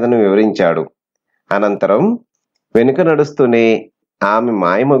వివాహ కథను వివరించాడు. అనంతరం వెనుక నడుస్తూనే ఆమె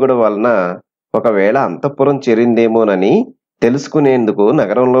మాయమగుడు వలన ఒకవేళ అంతఃపురం చేరిందేమోనని తెలుసుకునేందుకు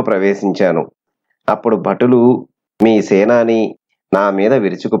నగరంలో ప్రవేశించాను. అప్పుడు భటులు, మీ సేనాని నా మీద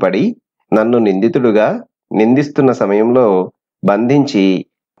విరుచుకుపడి నన్ను నిందితుడుగా నిందిస్తున్న సమయంలో బంధించి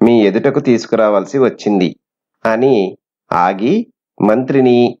మీ ఎదుటకు తీసుకురావాల్సి వచ్చింది అని ఆగి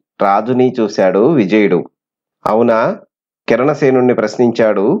మంత్రిని, రాజుని చూశాడు విజయుడు. అవునా? కిరణసేనుణ్ణి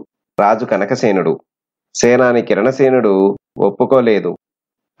ప్రశ్నించాడు రాజు కనకసేనుడు. సేనాని కిరణసేనుడు ఒప్పుకోలేదు.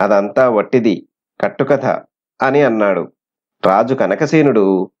 అదంతా వట్టిది, కట్టుకథ అని అన్నాడు. రాజు కనకసేనుడు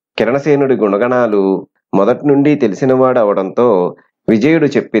కిరణసేనుడి గుణగణాలు మొదటి నుండి తెలిసినవాడు అవడంతో విజయుడు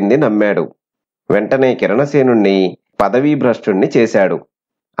చెప్పింది నమ్మాడు. వెంటనే కిరణసేనుణ్ణి పదవీ భ్రష్టుణ్ణి చేశాడు.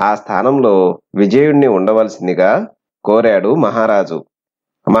 ఆ స్థానంలో విజయుణ్ణి ఉండవలసిందిగా కోరాడు మహారాజు.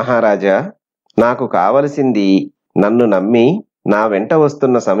 మహారాజా, నాకు కావలసింది నన్ను నమ్మి నా వెంట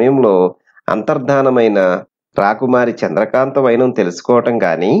వస్తున్న సమయంలో అంతర్ధానమైన రాకుమారి చంద్రకాంత వైనం తెలుసుకోవటం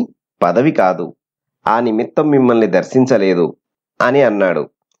గాని పదవి కాదు. ఆ నిమిత్తం మిమ్మల్ని దర్శించలేదు అని అన్నాడు.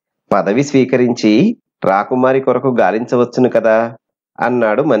 పదవి స్వీకరించి రాకుమారి కొరకు గాలించవచ్చును కదా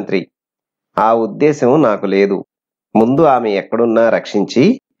అన్నాడు మంత్రి. ఆ ఉద్దేశం నాకు లేదు. ముందు ఆమె ఎక్కడున్నా రక్షించి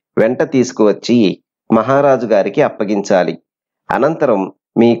వెంట తీసుకువచ్చి మహారాజు గారికి అప్పగించాలి. అనంతరం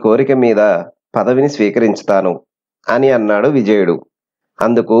మీ కోరిక మీద పదవిని స్వీకరించుతాను అని అన్నాడు విజయుడు.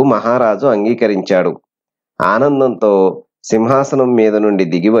 అందుకు మహారాజు అంగీకరించాడు. ఆనందంతో సింహాసనం మీద నుండి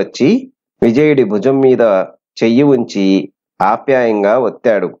దిగివచ్చి విజయుడి భుజం మీద చెయ్యి ఉంచి ఆప్యాయంగా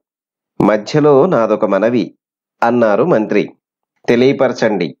ఒత్తాడు. మధ్యలో నాదొక మనవి అన్నారు మంత్రి.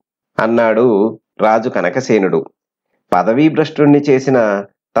 తెలియపరచండి అన్నాడు రాజు కనకసేనుడు. పదవీ భ్రష్టుణ్ణి చేసిన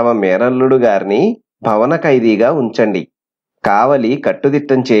తమ మేనల్లుడు గారిని భవన ఖైదీగా ఉంచండి. కావలి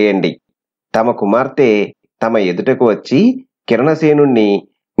కట్టుదిట్టం చేయండి. తమ కుమార్తె తమ ఎదుటకు వచ్చి కిరణసేనుణ్ణి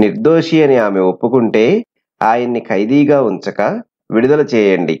నిర్దోషి అని ఆమె ఒప్పుకుంటే ఆయన్ని ఖైదీగా ఉంచక విడుదల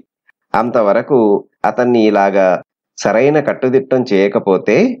చేయండి. అంతవరకు అతన్ని ఇలాగా సరైన కట్టుదిట్టం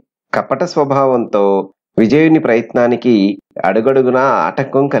చేయకపోతే కపట స్వభావంతో విజయుని ప్రయత్నానికి అడుగడుగునా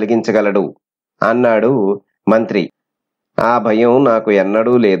ఆటంకం కలిగించగలడు అన్నాడు మంత్రి. ఆ భయం నాకు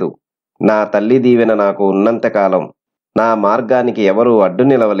ఎన్నడూ లేదు. నా తల్లి దీవెన నాకు ఉన్నంతకాలం నా మార్గానికి ఎవరూ అడ్డు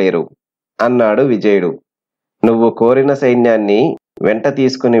నిలవలేరు అన్నాడు విజయుడు. నువ్వు కోరిన సైన్యాన్ని వెంట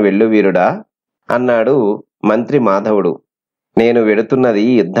తీసుకుని వెళ్ళు వీరుడా అన్నాడు మంత్రి మాధవుడు. నేను వెడుతున్నది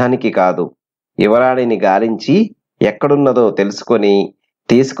యుద్ధానికి కాదు, యువరాణిని గాలించి ఎక్కడున్నదో తెలుసుకొని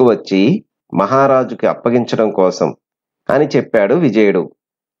తీసుకువచ్చి మహారాజుకి అప్పగించడం కోసం అని చెప్పాడు విజయుడు.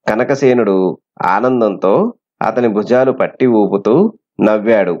 కనకసేనుడు ఆనందంతో అతని భుజాలు పట్టి ఊపుతూ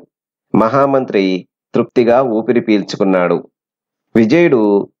నవ్వాడు. మహామంత్రి తృప్తిగా ఊపిరి పీల్చుకున్నాడు. విజయుడు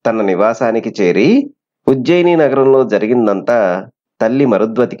తన నివాసానికి చేరి ఉజ్జయిని నగరంలో జరిగిందంతా తల్లి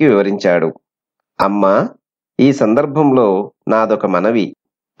మరుద్వతికి వివరించాడు. అమ్మా, ఈ సందర్భంలో నాదొక మనవి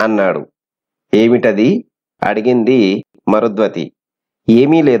అన్నాడు. ఏమిటది అడిగింది మరుద్వతి.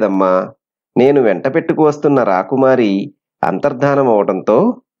 ఏమీ లేదమ్మా, నేను వెంట పెట్టుకు వస్తున్న రాకుమారి అంతర్ధానం అవటంతో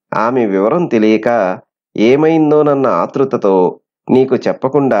ఆమె వివరం తెలియక ఏమైందోనన్న ఆతృతతో నీకు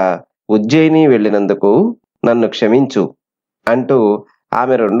చెప్పకుండా ఉజ్జయిని వెళ్ళినందుకు నన్ను క్షమించు అంటూ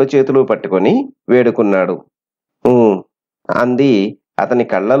ఆమె 2 చేతులు పట్టుకొని వేడుకున్నాడు. అంది అతని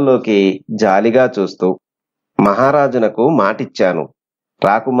కళ్ళల్లోకి జాలిగా చూస్తూ. మహారాజునకు మాటిచ్చాను,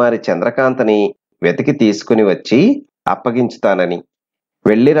 రాకుమారి చంద్రకాంతని వెతికి తీసుకుని వచ్చి అప్పగించుతానని.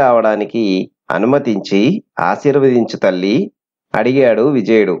 వెళ్ళి రావడానికి అనుమతించి ఆశీర్వదించు తల్లి అడిగాడు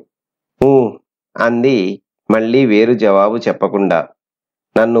విజయుడు. అంది మళ్ళీ వేరు జవాబు చెప్పకుండా.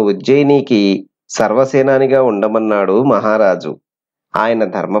 నన్ను ఉజ్జయినికి సర్వసేనానిగా ఉండమన్నాడు మహారాజు. ఆయన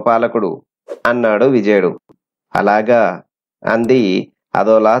ధర్మపాలకుడు అన్నాడు విజయుడు. అలాగా అంది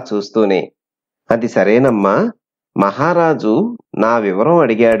అదోలా చూస్తూనే. అది సరేనమ్మా, మహారాజు నా వివరం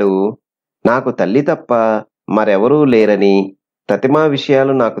అడిగాడు. నాకు తల్లి తప్ప మరెవరూ లేరని, ప్రతిమా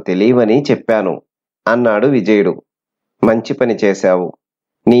విషయాలు నాకు తెలియవని చెప్పాను అన్నాడు విజయుడు. మంచి పని చేశావు.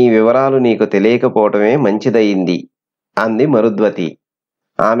 నీ వివరాలు నీకు తెలియకపోవటమే మంచిదయింది అంది మరుద్వతి.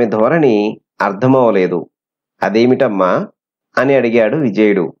 ఆమె ధోరణి అర్థమవలేదు. అదేమిటమ్మా అని అడిగాడు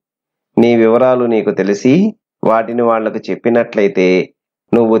విజయుడు. నీ వివరాలు నీకు తెలిసి వాటిని వాళ్లకు చెప్పినట్లయితే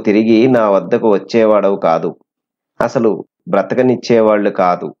నువ్వు తిరిగి నా వద్దకు వచ్చేవాడవు కాదు, అసలు బ్రతకనిచ్చేవాళ్లు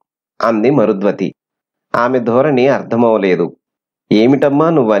కాదు అంది మరుద్వతి. ఆమె ధోరణి అర్థమవలేదు. ఏమిటమ్మా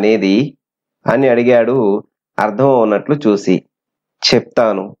నువ్వనేది అని అడిగాడు అర్థమవునట్లు చూసి.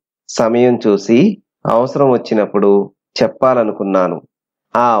 చెప్తాను, సమయం చూసి అవసరం వచ్చినప్పుడు చెప్పాలనుకున్నాను.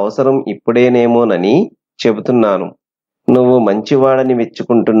 ఆ అవసరం ఇప్పుడేనేమోనని చెబుతున్నాను. నువ్వు మంచివాడని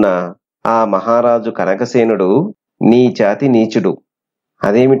మెచ్చుకుంటున్న ఆ మహారాజు కనకసేనుడు నీచాతి నీచుడు.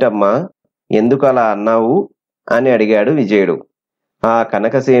 అదేమిటమ్మా, ఎందుకు అలా అన్నావు అని అడిగాడు విజయుడు. ఆ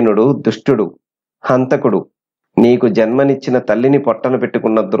కనకసేనుడు దుష్టుడు, హంతకుడు, నీకు జన్మనిచ్చిన తల్లిని పొట్టన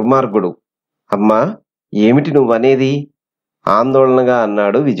పెట్టుకున్న దుర్మార్గుడు. అమ్మా, ఏమిటి నువ్వనేది ఆందోళనగా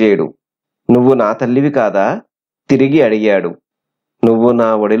అన్నాడు విజయుడు. నువ్వు నా తల్లివి కాదా తిరిగి అడిగాడు. నువ్వు నా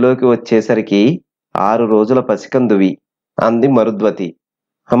ఒడిలోకి వచ్చేసరికి 6 రోజుల పసికందువి అంది మరుద్వతి.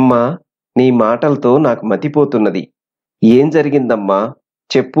 అమ్మా, నీ మాటలతో నాకు మతిపోతున్నది. ఏం జరిగిందమ్మా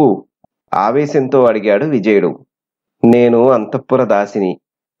చెప్పు ఆవేశంతో అడిగాడు విజయుడు. నేను అంతఃపుర దాసిని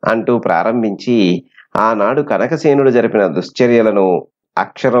అంటూ ప్రారంభించి ఆనాడు కనకసేనుడు జరిపిన దుశ్చర్యలను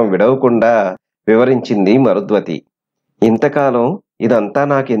అక్షరం విడవకుండా వివరించింది మరుద్వతి. ఇంతకాలం ఇదంతా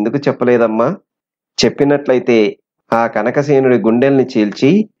నాకెందుకు చెప్పలేదమ్మా? చెప్పినట్లయితే ఆ కనకసేనుడి గుండెల్ని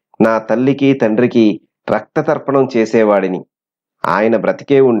చీల్చి నా తల్లికి తండ్రికి రక్తతర్పణం చేసేవాడిని. ఆయన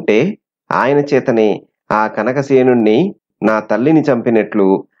బ్రతికే ఉంటే ఆయన చేతనే ఆ కనకసేనుణ్ణి నా తల్లిని చంపినట్లు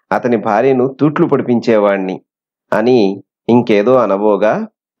అతని భార్యను తూట్లు పొడిపించేవాణ్ణి అని ఇంకేదో అనబోగా,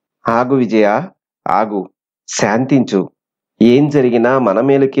 ఆగు విజయ, ఆగు, శాంతించు. ఏం జరిగినా మన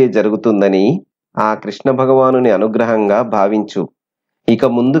మేలుకే జరుగుతుందని ఆ కృష్ణ భగవానుని అనుగ్రహంగా భావించు. ఇక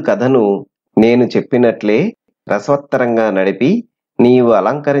ముందు కథను నేను చెప్పినట్లే రసవత్తరంగా నడిపి నీవు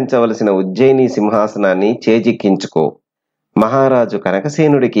అలంకరించవలసిన ఉజ్జయిని సింహాసనాన్ని చేజిక్కించుకో. మహారాజు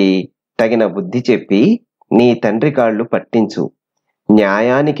కనకసేనుడికి తగిన బుద్ధి చెప్పి నీ తండ్రి కాళ్ళు పట్టించు.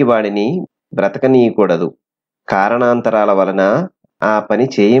 న్యాయానికి వాడిని బ్రతకనీయకూడదు. కారణాంతరాల వలన ఆ పని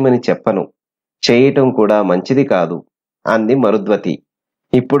చేయమని చెప్పను. చేయటం కూడా మంచిది కాదు అంది మరుద్వతి.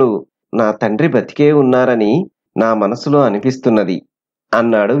 ఇప్పుడు నా తండ్రి బతికే ఉన్నారని నా మనసులో అనిపిస్తున్నది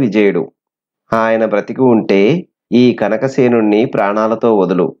అన్నాడు విజయుడు. ఆయన బ్రతికి ఉంటే ఈ కనకసేనుణ్ణి ప్రాణాలతో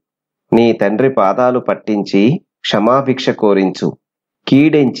వదులు. నీ తండ్రి పాదాలు పట్టించి క్షమాభిక్ష కోరించు.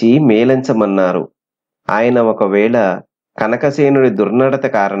 కీడెంచి మేలెంచమన్నారు. ఆయన ఒకవేళ కనకసేనుడి దుర్నడత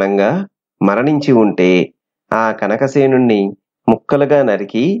కారణంగా మరణించి ఉంటే ఆ కనకసేనుణ్ణి ముక్కలుగా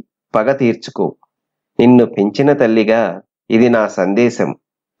నరికి పగ తీర్చుకో. నిన్ను పెంచిన తల్లిగా ఇది నా సందేశం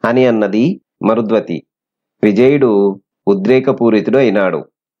అని అన్నది మరుద్వతి. విజయుడు ఉద్రేకపూరితుడు అయినాడు.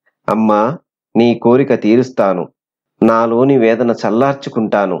 అమ్మా, నీ కోరిక తీరుస్తాను. నాలోని వేదన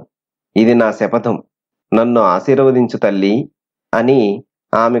చల్లార్చుకుంటాను. ఇది నా శపథం. నన్ను ఆశీర్వదించు తల్లి అని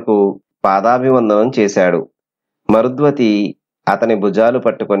ఆమెకు పాదాభివందనం చేశాడు. మరుద్వతి అతని భుజాలు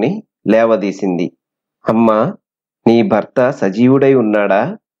పట్టుకొని లేవదీసింది. అమ్మా, నీ భర్త సజీవుడై ఉన్నాడా?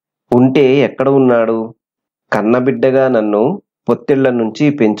 ఉంటే ఎక్కడ ఉన్నాడు? కన్నబిడ్డగా నన్ను పొత్తిళ్ల నుంచి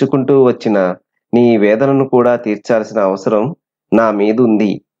పెంచుకుంటూ వచ్చిన నీ వేదనను కూడా తీర్చాల్సిన అవసరం నా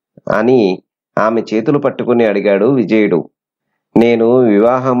మీదుంది అని ఆమె చేతులు పట్టుకుని అడిగాడు విజయుడు. నేను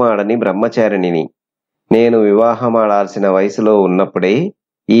వివాహమాడని బ్రహ్మచారిణిని. నేను వివాహమాడాల్సిన వయసులో ఉన్నప్పుడే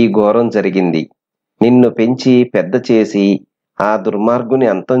ఈ ఘోరం జరిగింది. నిన్ను పెంచి పెద్ద చేసి ఆ దుర్మార్గుని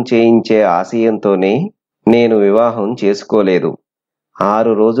అంతం చేయించే ఆశయంతోనే నేను వివాహం చేసుకోలేదు.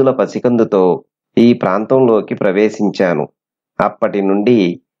 6 రోజుల పసికందుతో ఈ ప్రాంతంలోకి ప్రవేశించాను. అప్పటి నుండి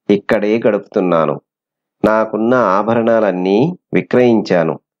ఇక్కడే గడుపుతున్నాను. నాకున్న ఆభరణాలన్నీ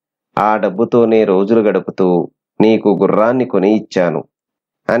విక్రయించాను. ఆ డబ్బుతోనే రోజులు గడుపుతూ నీకు గుర్రాన్ని కొని ఇచ్చాను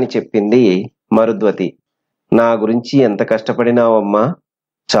అని చెప్పింది మరుద్వతి. నా గురించి ఎంత కష్టపడినావమ్మా?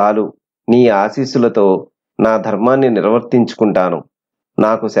 చాలు, నీ ఆశీస్సులతో నా ధర్మాన్ని నిర్వర్తించుకుంటాను.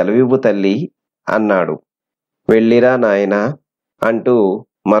 నాకు సెలవివ్వు తల్లి అన్నాడు. వెళ్ళిరా నాయనా అంటూ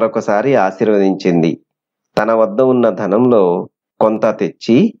మరొకసారి ఆశీర్వదించింది. తన వద్ద ఉన్న ధనంలో కొంత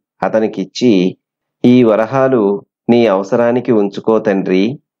తెచ్చి అతనికిచ్చి, ఈ వరహాలు నీ అవసరానికి ఉంచుకో తండ్రి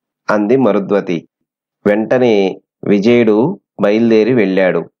అంది మరుద్వతి. వెంటనే విజయుడు బయలుదేరి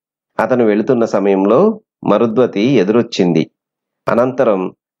వెళ్ళాడు. అతను వెళుతున్న సమయంలో మరుద్వతి ఎదురొచ్చింది. అనంతరం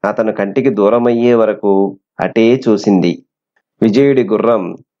అతను కంటికి దూరమయ్యే వరకు అటే చూసింది. విజయుడి గుర్రం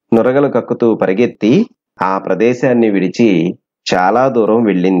నురగలు కక్కుతూ పరిగెత్తి ఆ ప్రదేశాన్ని విడిచి చాలా దూరం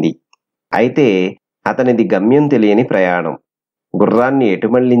వెళ్ళింది. అయితే అతనిది గమ్యం తెలియని ప్రయాణం. గుర్రాన్ని ఎటు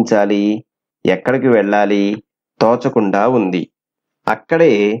మళ్లించాలి, ఎక్కడికి వెళ్ళాలి తోచకుండా ఉంది.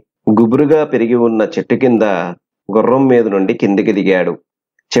 అక్కడే గుబురుగా పెరిగి ఉన్న చెట్టు కింద గుర్రం మీద నుండి కిందికి దిగాడు.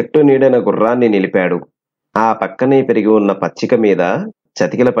 చెట్టు నీడన గుర్రాన్ని నిలిపాడు. ఆ పక్కనే పెరిగి ఉన్న పచ్చిక మీద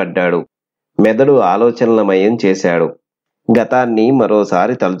చతికిల పడ్డాడు. మెదడు ఆలోచనలమయం చేశాడు. గతాన్ని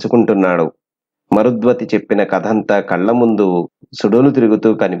మరోసారి తలుచుకుంటున్నాడు. మరుద్వతి చెప్పిన కథంతా కళ్ల ముందు సుడులు తిరుగుతూ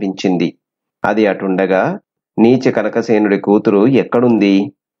కనిపించింది. అది అటుండగా నీచ కనకసేనుడి కూతురు ఎక్కడుంది?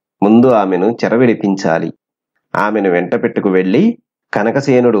 ముందు ఆమెను చెరవిడిపించాలి. ఆమెను వెంట పెట్టుకు వెళ్లి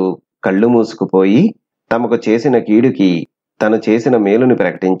కనకసేనుడు కళ్ళు మూసుకుపోయి తమకు చేసిన కీడుకి తను చేసిన మేలుని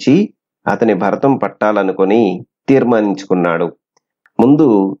ప్రకటించి అతని భరతం పట్టాలనుకొని తీర్మానించుకున్నాడు. ముందు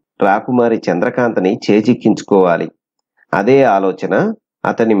రాకుమారి చంద్రకాంతని చేజిక్కించుకోవాలి. అదే ఆలోచన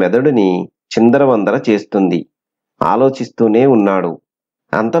అతని మెదడుని చిందరవందర చేస్తుంది. ఆలోచిస్తూనే ఉన్నాడు.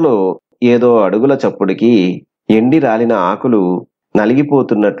 అంతలో ఏదో అడుగుల చప్పుడికి ఎండి రాలిన ఆకులు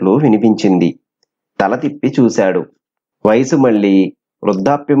నలిగిపోతున్నట్లు వినిపించింది. తల తిప్పి చూశాడు. వయసు మళ్ళీ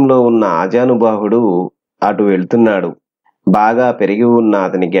వృద్ధాప్యంలో ఉన్న ఆజానుబాహుడు అటు వెళ్తున్నాడు. బాగా పెరిగి ఉన్న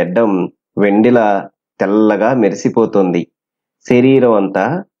అతని గెడ్డం వెండిలా తెల్లగా మెరిసిపోతోంది. శరీరం అంతా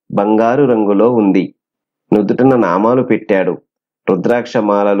బంగారు రంగులో ఉంది. నుదుటిన నామాలు పెట్టాడు.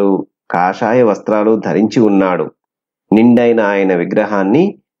 రుద్రాక్షమాలలు, కాషాయ వస్త్రాలు ధరించి ఉన్నాడు. నిండైన ఆయన విగ్రహాన్ని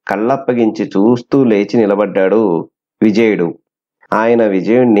కళ్ళప్పగించి చూస్తూ లేచి నిలబడ్డాడు విజయుడు. ఆయన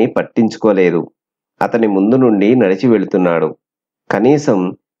విజయుణ్ణి పట్టించుకోలేదు. అతని ముందు నుండి నడిచి వెళుతున్నాడు. కనీసం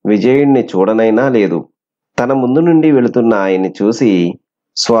విజయుణ్ణి చూడనైనా లేదు. తన ముందు నుండి వెళుతున్న ఆయన్ని చూసి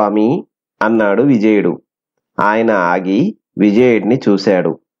స్వామి అన్నాడు విజయుడు. ఆయన ఆగి విజయుడిని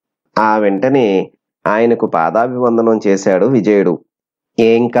చూశాడు. ఆ వెంటనే ఆయనకు పాదాభివందనం చేశాడు విజయుడు.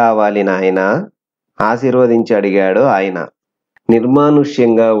 ఏం కావాలి నాయనా? ఆశీర్వదించి అడిగాడు ఆయన.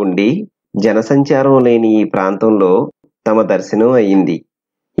 నిర్మానుష్యంగా ఉండి జనసంచారం లేని ఈ ప్రాంతంలో తమ దర్శనం అయింది.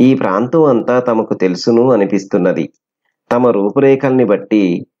 ఈ ప్రాంతం అంతా తమకు తెలుసును అనిపిస్తున్నది. తమ రూపురేఖల్ని బట్టి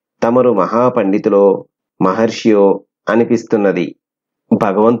తమరు మహాపండితులో మహర్షియో అనిపిస్తున్నది.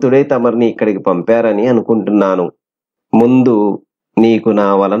 భగవంతుడే తమరిని ఇక్కడికి పంపారని అనుకుంటున్నాను. ముందు నీకు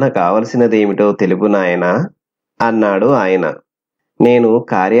నా వలన కావలసినదేమిటో తెలుపు నాయనా అన్నాడు ఆయన. నేను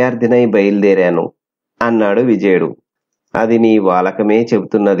కార్యార్థినై బయలుదేరాను అన్నాడు విజయుడు. అది నీ వాలకమే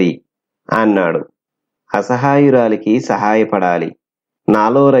చెబుతున్నది అన్నాడు. అసహాయురాలికి సహాయపడాలి,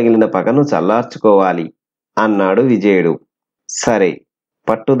 నాలో రగిలిన పగను చల్లార్చుకోవాలి అన్నాడు విజయుడు. సరే,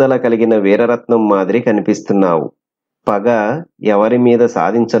 పట్టుదల కలిగిన వీరరత్నం మాదిరి కనిపిస్తున్నావు. పగ ఎవరి మీద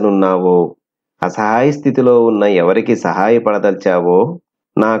సాధించనున్నావో, అసహాయ స్థితిలో ఉన్న ఎవరికి సహాయపడదలిచావో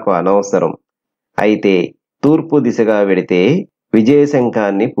నాకు అనవసరం. అయితే తూర్పు దిశగా వెడితే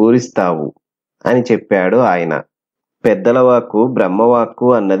విజయశంఖాన్ని పూరిస్తావు అని చెప్పాడు ఆయన. పెద్దల వాక్కు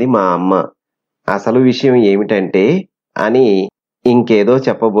బ్రహ్మవాక్కు అన్నది మా అమ్మ. అసలు విషయం ఏమిటంటే అని ఇంకేదో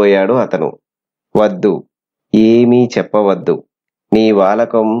చెప్పబోయాడు అతను. వద్దు, ఏమీ చెప్పవద్దు. నీ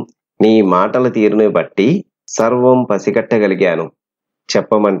వాలకం, నీ మాటల తీరుని బట్టి సర్వం పసిగట్టగలిగాను.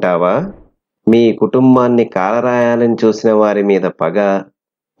 చెప్పమంటావా? మీ కుటుంబాన్ని కాలరాయాలని చూసిన వారి మీద పగ,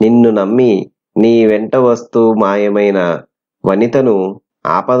 నిన్ను నమ్మి నీ వెంట వస్తూ మాయమైన వనితను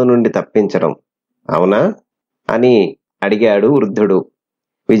ఆపద నుండి తప్పించడం, అవునా అని అడిగాడు వృద్ధుడు.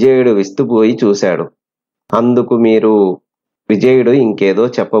 విజయుడు విస్తుపోయి చూశాడు. అందుకు మీరు విజయుడు ఇంకేదో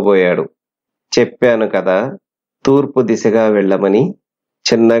చెప్పబోయాడు. చెప్పాను కదా, తూర్పు దిశగా వెళ్ళమని.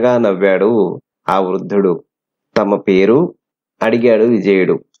 చిన్నగా నవ్వాడు ఆ వృద్ధుడు. తమ పేరు అడిగాడు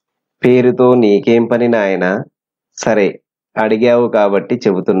విజయుడు. పేరుతో నీకేం పని నాయనా? సరే, అడిగావు కాబట్టి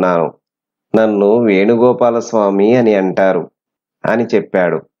చెబుతున్నాను. నన్ను వేణుగోపాలస్వామి అని అంటారు అని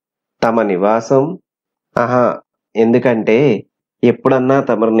చెప్పాడు. తమ నివాసం? ఆహా, ఎందుకంటే ఎప్పుడన్నా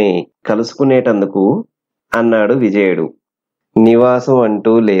తమరిని కలుసుకునేటందుకు అన్నాడు విజయుడు. నివాసం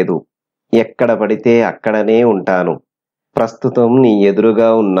అంటూ లేదు. ఎక్కడ పడితే అక్కడనే ఉంటాను. ప్రస్తుతం నీ ఎదురుగా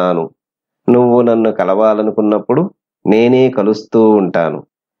ఉన్నాను. నువ్వు నన్ను కలవాలనుకున్నప్పుడు నేనే కలుస్తూ ఉంటాను.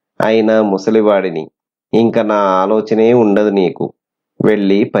 అయినా ముసలివాడిని, ఇంక నా ఆలోచనే ఉండదు నీకు.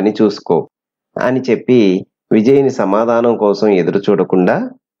 వెళ్ళి పని చూసుకో అని చెప్పి విజయ్ని సమాధానం కోసం ఎదురు చూడకుండా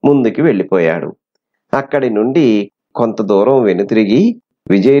ముందుకి వెళ్ళిపోయాడు. అక్కడి నుండి కొంత దూరం వెనుతిరిగి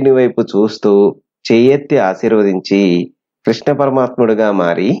విజయుని వైపు చూస్తూ చెయ్యెత్తి ఆశీర్వదించి కృష్ణ పరమాత్ముడుగా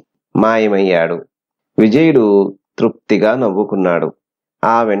మారి మాయమయ్యాడు. విజయుడు తృప్తిగా నవ్వుకున్నాడు.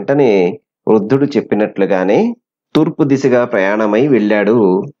 ఆ వెంటనే వృద్ధుడు చెప్పినట్లుగానే తూర్పు దిశగా ప్రయాణమై వెళ్ళాడు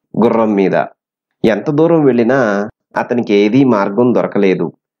గుర్రం మీద. ఎంత దూరం వెళ్ళినా అతనికి ఏదీ మార్గం దొరకలేదు.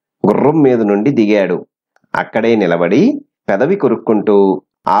 గుర్రం మీద నుండి దిగాడు. అక్కడే నిలబడి పెదవి కొరుక్కుంటూ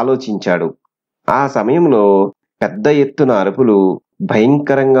ఆలోచించాడు. ఆ సమయంలో పెద్ద ఎత్తున అరుపులు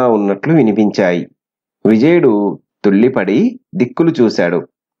భయంకరంగా ఉన్నట్లు వినిపించాయి. విజయుడు తుళ్ళిపడి దిక్కులు చూశాడు.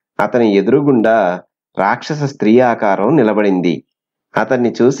 అతని ఎదురుగుండా రాక్షస స్త్రీ ఆకారం నిలబడింది.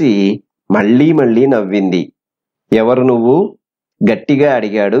 అతన్ని చూసి మళ్ళీ మళ్ళీ నవ్వింది. ఎవరు నువ్వు? గట్టిగా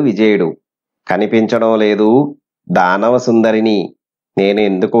అడిగాడు విజయుడు. కనిపించడం లేదు, దానవ సుందరిని. నేను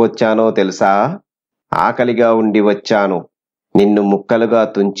ఎందుకు వచ్చానో తెలుసా? ఆకలిగా ఉండి వచ్చాను. నిన్ను ముక్కలుగా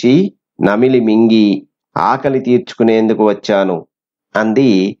తుంచి నమిలి మింగి ఆకలి తీర్చుకునేందుకు వచ్చాను అంది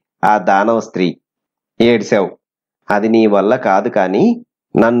ఆ దానవ స్త్రీ. ఏడ్చావు. అది నీ వల్ల కాదు కాని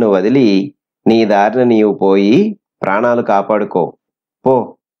నన్ను వదిలి నీ దారిన నీవు పోయి ప్రాణాలు కాపాడుకో పో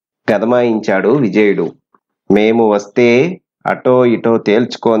గదమాయించాడు విజయుడు. మేము వస్తే అటో ఇటో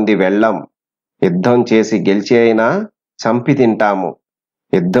తేల్చుకోంది వెళ్ళం. యుద్ధం చేసి గెలిచి అయినా చంపి తింటాము.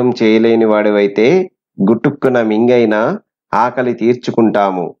 యుద్ధం చేయలేని వాడివైతే గుటుక్కున మింగైనా ఆకలి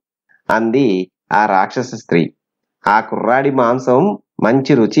తీర్చుకుంటాము అంది ఆ రాక్షస స్త్రీ. ఆ కుర్రాడి మాంసం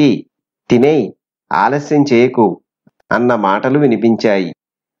మంచి రుచి, తినేయ్, ఆలస్యం చేయకు అన్న మాటలు వినిపించాయి.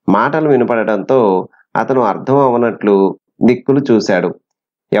 మాటలు వినపడటంతో అతను అర్థం అవనట్లు దిక్కులు చూశాడు.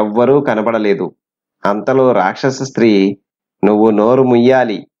 ఎవ్వరూ కనపడలేదు. అంతలో రాక్షస స్త్రీ నువ్వు నోరు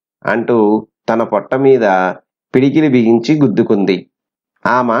ముయ్యాలి అంటూ తన పొట్ట మీద పిడికిలి బిగించి గుద్దుకుంది.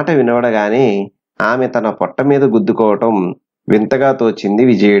 ఆ మాట వినవడగానే ఆమె తన పొట్ట మీద గుద్దుకోవటం వింతగా తోచింది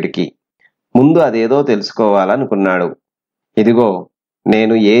విజయుడికి. ముందు అదేదో తెలుసుకోవాలనుకున్నాడు. ఇదిగో,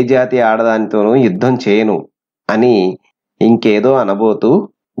 నేను ఏ జాతి ఆడదానితోనూ యుద్ధం చేయను అని ఇంకేదో అనబోతూ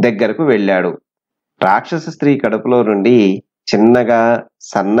దగ్గరకు వెళ్ళాడు. రాక్షస స్త్రీ కడుపులో నుండి చిన్నగా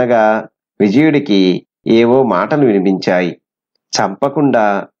సన్నగా విజయుడికి ఏవో మాటలు వినిపించాయి. చంపకుండా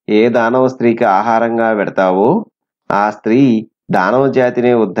ఏ దానవ స్త్రీకి ఆహారంగా పెడతావో ఆ స్త్రీ దానవ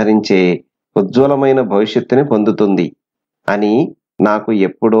జాతినే ఉద్ధరించే ఉజ్వలమైన భవిష్యత్తుని పొందుతుంది అని నాకు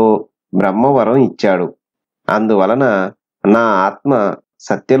ఎప్పుడో బ్రహ్మవరం ఇచ్చాడు. అందువలన నా ఆత్మ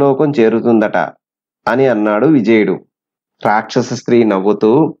సత్యలోకం చేరుతుందట అని అన్నాడు విజయుడు. రాక్షస స్త్రీ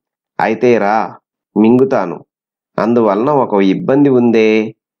నవ్వుతూ అయితే రా, మింగుతాను. అందువలన ఒక ఇబ్బంది ఉందే.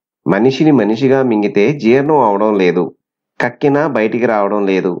 మనిషిని మనిషిగా మింగితే జీర్ణం అవడం లేదు, కక్కినా బయటికి రావడం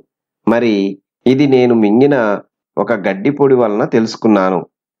లేదు. మరి ఇది నేను మింగిన ఒక గడ్డి పొడి వలన తెలుసుకున్నాను.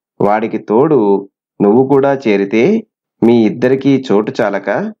 వాడికి తోడు నువ్వు కూడా చేరితే మీ ఇద్దరికీ చోటు చాలక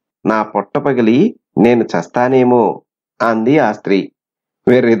నా పొట్ట పగిలి నేను చస్తానేమో అంది ఆ స్త్రీ.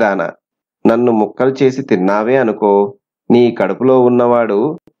 వెర్రిదాన, నన్ను ముక్కలు చేసి తిన్నావే అనుకో, నీ కడుపులో ఉన్నవాడు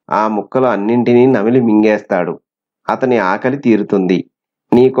ఆ ముక్కలు అన్నింటినీ నమిలి మింగేస్తాడు. అతని ఆకలి తీరుతుంది.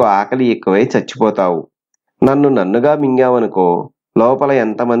 నీకు ఆకలి ఎక్కువై చచ్చిపోతావు. నన్నుగా మింగావనుకో, లోపల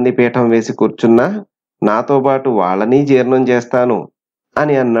ఎంతమంది పీఠం వేసి కూర్చున్నా నాతో పాటు వాళ్ళనీ జీర్ణం చేస్తాను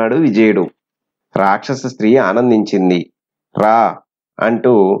అని అన్నాడు విజయుడు. రాక్షస స్త్రీ ఆనందించింది. రా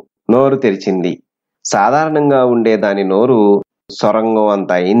అంటూ నోరు తెరిచింది. సాధారణంగా ఉండే దాని నోరు సొరంగం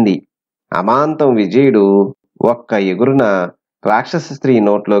అంత అయింది. అమాంతం విజయుడు ఒక్క ఎగురున రాక్షస స్త్రీ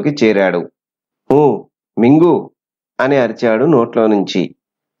నోట్లోకి చేరాడు. మింగు అని అరిచాడు నోట్లో నుంచి.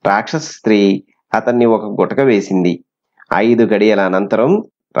 రాక్షస స్త్రీ అతన్ని ఒక గుటక వేసింది. 5 గడియల అనంతరం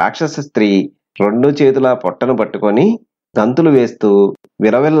రాక్షస స్త్రీ 2 చేతులా పొట్టను పట్టుకొని గంతులు వేస్తూ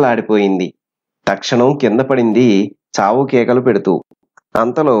విలవిల్లాడిపోయింది. తక్షణం కింద పడింది చావు కేకలు పెడుతూ.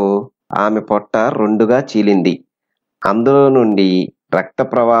 అంతలో ఆమె పొట్ట 2గా చీలింది. అందులో నుండి రక్త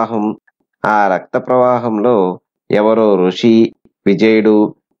ప్రవాహం. ఆ రక్త ప్రవాహంలో ఎవరో ఋషి, విజయుడు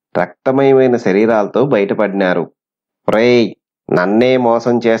రక్తమయమైన శరీరాలతో బయటపడినారు. రేయ్, నన్నే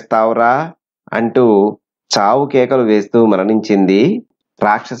మోసం చేస్తావురా అంటూ చావు కేకలు వేస్తూ మరణించింది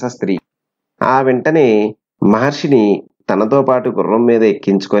రాక్షస స్త్రీ. ఆ వెంటనే మహర్షిని తనతో పాటు గుర్రం మీద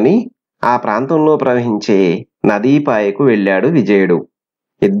ఎక్కించుకొని ఆ ప్రాంతంలో ప్రవహించే నదీపాయకు వెళ్ళాడు విజయుడు.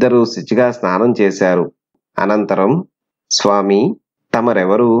 ఇద్దరూ శుచిగా స్నానం చేశారు. అనంతరం, స్వామి,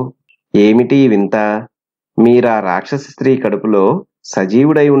 తమరెవరు? ఏమిటి వింత? మీరా రాక్షస స్త్రీ కడుపులో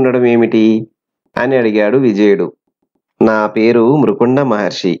సజీవుడై ఉండడం ఏమిటి అని అడిగాడు విజయుడు. నా పేరు మృకుండ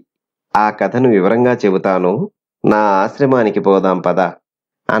మహర్షి. ఆ కథను వివరంగా చెబుతాను. నా ఆశ్రమానికి పోదాం పద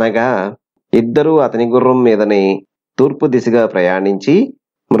అనగా ఇద్దరూ అతని గుర్రం మీదనే తూర్పు దిశగా ప్రయాణించి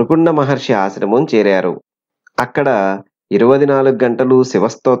మృకుండ మహర్షి ఆశ్రమం చేరారు. అక్కడ 24 గంటలు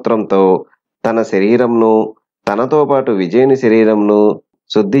శివస్తోత్రంతో తన శరీరంను, తనతో పాటు విజయుని శరీరంను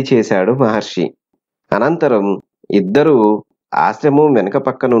శుద్ధి చేశాడు మహర్షి. అనంతరం ఇద్దరూ ఆశ్రమం వెనుక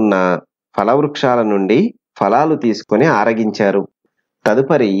పక్కనున్న ఫలవృక్షాల నుండి ఫలాలు తీసుకొని ఆరగించారు.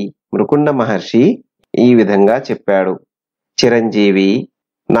 తదుపరి మృకుండ మహర్షి ఈ విధంగా చెప్పాడు. చిరంజీవి,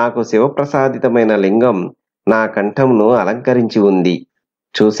 నాకు శివప్రసాదితమైన లింగం నా కంఠంను అలంకరించి ఉంది.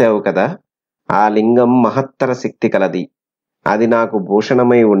 చూశావు కదా, ఆ లింగం మహత్తర శక్తి కలది. అది నాకు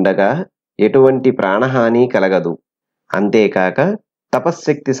భూషణమై ఉండగా ఎటువంటి ప్రాణహాని కలగదు. అంతేకాక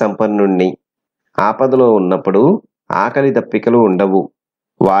తపశ్శక్తి సంపన్నుణ్ణి. ఆపదలో ఉన్నప్పుడు ఆకలి దప్పికలు ఉండవు.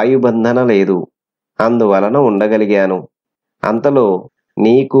 వాయుబంధన లేదు. అందువలన ఉండగలిగాను. అంతలో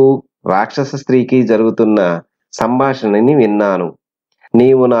నీకు రాక్షస స్త్రీకి జరుగుతున్న సంభాషణని విన్నాను.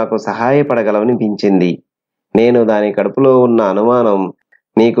 నీవు నాకు సహాయపడగలవనిపించింది. నేను దాని కడుపులో ఉన్న అనుమానం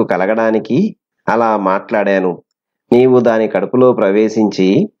నీకు కలగడానికి అలా మాట్లాడాను. నీవు దాని కడుపులో ప్రవేశించి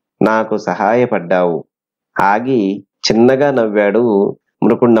నాకు సహాయపడ్డావు. ఆగి చిన్నగా నవ్వాడు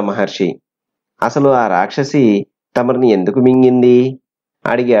మృకుండ మహర్షి. అసలు ఆ రాక్షసి తమరిని ఎందుకు మింగింది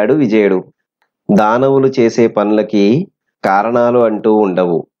అడిగాడు విజయుడు. దానవులు చేసే పనులకి కారణాలు అంటూ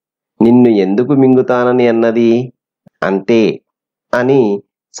ఉండవు. నిన్ను ఎందుకు మింగుతానని అన్నది అంతే అని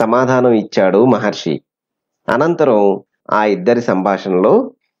సమాధానం ఇచ్చాడు మహర్షి. అనంతరం ఆ ఇద్దరి సంభాషణలో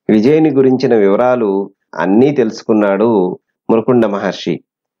విజయుని గురించిన వివరాలు అన్నీ తెలుసుకున్నాడు మృకుండ మహర్షి.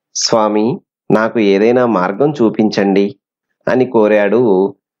 స్వామి, నాకు ఏదైనా మార్గం చూపించండి అని కోరాడు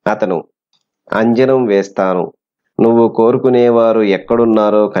అతను. అంజనం వేస్తాను. నువ్వు కోరుకునేవారు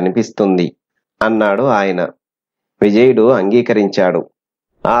ఎక్కడున్నారో కనిపిస్తుంది అన్నాడు ఆయన. విజయుడు అంగీకరించాడు.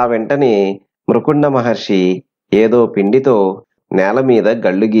 ఆ వెంటనే మృకుండ మహర్షి ఏదో పిండితో నేల మీద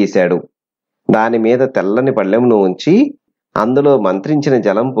గళ్ళు గీశాడు. దాని మీద తెల్లని పళ్ళెంను ఉంచి అందులో మంత్రించిన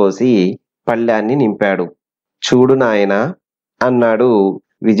జలం పోసి పళ్ళాన్ని నింపాడు. చూడు నాయనా అన్నాడు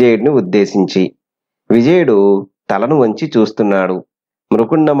విజయుడిని ఉద్దేశించి. విజయుడు తలను వంచి చూస్తున్నాడు.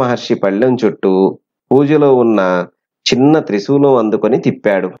 మృకుండ మహర్షి పళ్ళెం చుట్టూ పూజలో ఉన్న చిన్న త్రిశూలం అందుకొని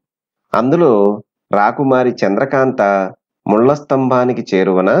తిప్పాడు. అందులో రాకుమారి చంద్రకాంత ముళ్ల స్తంభానికి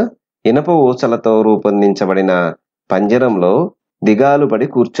చేరువన ఇనప ఊచలతో రూపొందించబడిన పంజరంలో దిగాలుపడి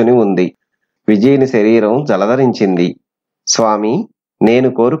కూర్చుని ఉంది. విజయుని శరీరం జలధరించింది. స్వామి, నేను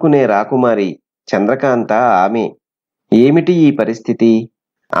కోరుకునే రాకుమారి చంద్రకాంత ఆమె. ఏమిటి ఈ పరిస్థితి?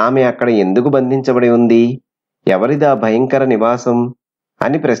 ఆమె అక్కడ ఎందుకు బంధించబడి ఉంది? ఎవరిదా భయంకర నివాసం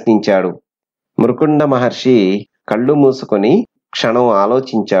అని ప్రశ్నించాడు. మృకుండ మహర్షి కళ్ళు మూసుకొని క్షణం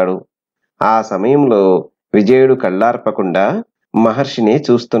ఆలోచించాడు. ఆ సమయంలో విజయుడు కళ్ళార్పకుండా మహర్షిని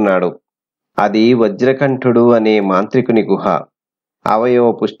చూస్తున్నాడు. అది వజ్రకంఠుడు అనే మాంత్రికుని గుహ. అవయవ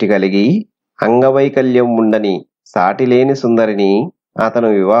పుష్టి కలిగి అంగవైకల్యం ఉండని సాటిలేని సుందరిని అతను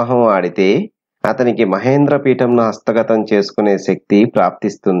వివాహం ఆడితే అతనికి మహేంద్ర పీఠంను హస్తగతం చేసుకునే శక్తి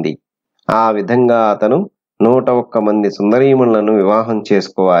ప్రాప్తిస్తుంది. ఆ విధంగా అతను 101 మంది సుందరీమణులను వివాహం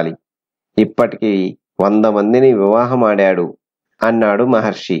చేసుకోవాలి. ఇప్పటికి 100 మందిని వివాహమాడాడు అన్నాడు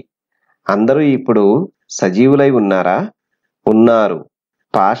మహర్షి. అందరూ ఇప్పుడు సజీవులై ఉన్నారా? ఉన్నారు,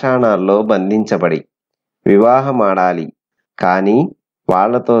 పాషాణాల్లో బంధించబడి. వివాహమాడాలి, కానీ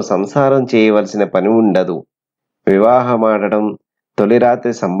వాళ్లతో సంసారం చేయవలసిన పని ఉండదు. వివాహమాడడం, తొలి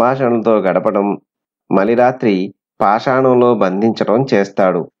రాత్రి సంభాషణలతో గడపడం, మలిరాత్రి పాషాణంలో బంధించడం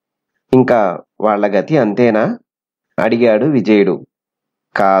చేస్తాడు. ఇంకా వాళ్ల గతి అంతేనా? అడిగాడు విజయుడు.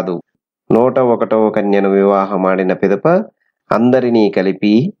 కాదు, 101వ కన్యను వివాహమాడిన పిదప అందరినీ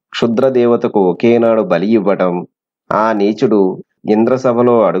కలిపి క్షుద్రదేవతకు ఒకేనాడు బలి ఇవ్వటం, ఆ నీచుడు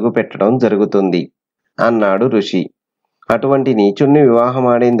ఇంద్రసభలో అడుగుపెట్టడం జరుగుతుంది అన్నాడు ఋషి. అటువంటి నీచుణ్ణి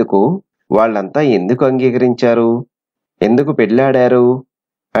వివాహమాడేందుకు వాళ్ళంతా ఎందుకు అంగీకరించారు? ఎందుకు పెళ్లాడారు?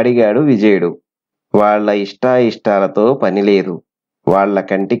 అడిగాడు విజయుడు. వాళ్ల ఇష్టాయిష్టాలతో పనిలేదు. వాళ్ల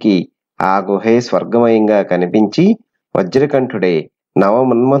కంటికి ఆ గుహే స్వర్గమయంగా కనిపించి వజ్రకంఠుడే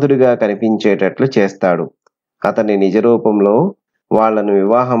నవమన్మధుడిగా కనిపించేటట్లు చేస్తాడు. అతని నిజరూపంలో వాళ్లను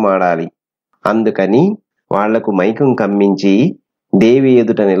వివాహమాడాలి. అందుకని వాళ్లకు మైకం కమ్మించి దేవి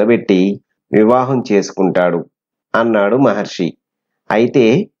ఎదుట నిలబెట్టి వివాహం చేసుకుంటాడు అన్నాడు మహర్షి. అయితే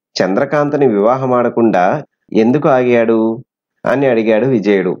చంద్రకాంతని వివాహమాడకుండా ఎందుకు ఆగాడు అని అడిగాడు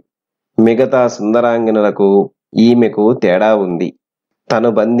విజయుడు. మిగతా సుందరాంగినులకు ఈమెకు తేడా ఉంది. తను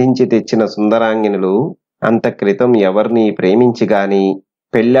బంధించి తెచ్చిన సుందరాంగినులు అంత క్రితం ఎవర్నీ ప్రేమించి గాని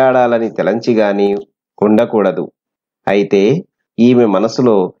పెళ్లాడాలని తలంచి గాని ఉండకూడదు. అయితే ఈమె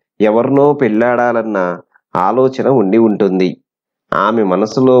మనసులో ఎవరినో పెళ్లాడాలన్న ఆలోచన ఉండి ఉంటుంది. ఆమె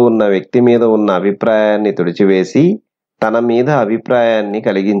మనసులో ఉన్న వ్యక్తి మీద ఉన్న అభిప్రాయాన్ని తుడిచివేసి తన మీద అభిప్రాయాన్ని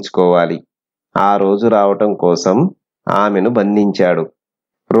కలిగించుకోవాలి. ఆ రోజు రావటం కోసం ఆమెను బంధించాడు.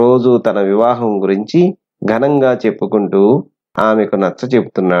 రోజు తన వివాహం గురించి ఘనంగా చెప్పుకుంటూ ఆమెకు నచ్చ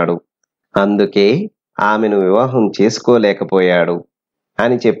చెబుతున్నాడు. అందుకే ఆమెను వివాహం చేసుకోలేకపోయాడు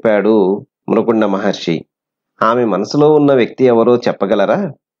అని చెప్పాడు మృకుండ మహర్షి. ఆమె మనసులో ఉన్న వ్యక్తి ఎవరో చెప్పగలరా?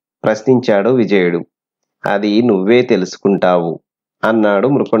 ప్రశ్నించాడు విజయుడు. అది నువ్వే తెలుసుకుంటావు అన్నాడు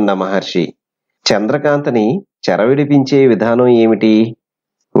మృకుండ మహర్షి. చంద్రకాంతని చెరవిడిపించే విధానం ఏమిటి?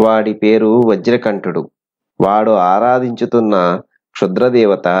 వాడి పేరు వజ్రకంఠుడు. వాడు ఆరాధించుతున్న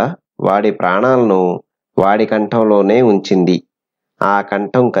క్షుద్రదేవత వాడి ప్రాణాలను వాడి కంఠంలోనే ఉంచింది. ఆ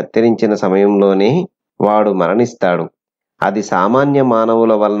కంఠం కత్తిరించిన సమయంలోనే వాడు మరణిస్తాడు. అది సామాన్య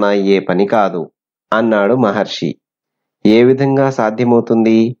మానవుల వలన అయ్యే పని కాదు అన్నాడు మహర్షి. ఏ విధంగా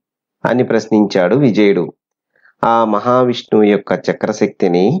సాధ్యమవుతుంది అని ప్రశ్నించాడు విజయుడు. ఆ మహావిష్ణువు యొక్క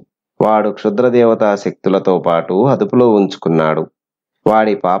చక్రశక్తిని వాడు క్షుద్రదేవతా శక్తులతో పాటు అదుపులో ఉంచుకున్నాడు.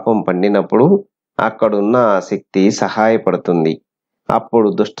 వాడి పాపం పండినప్పుడు అక్కడున్న ఆ శక్తి సహాయపడుతుంది. అప్పుడు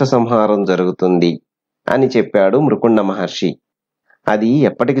దుష్ట సంహారం జరుగుతుంది అని చెప్పాడు మృకుండ మహర్షి. అది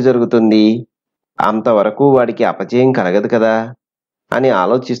ఎప్పటికి జరుగుతుంది? అంతవరకు వాడికి అపజయం కలగదు కదా అని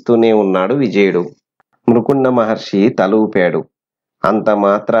ఆలోచిస్తూనే ఉన్నాడు విజయుడు. మృకుండ మహర్షి తల ఊపాడు. అంత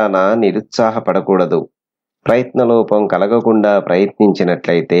మాత్రాన నిరుత్సాహపడకూడదు. ప్రయత్నలోపం కలగకుండా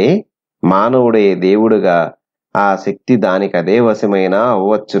ప్రయత్నించినట్లయితే మానవుడే దేవుడుగా ఆ శక్తి దానికదే వశమైనా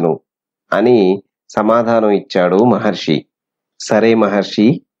అవ్వచ్చును అని సమాధానం ఇచ్చాడు మహర్షి. సరే మహర్షి,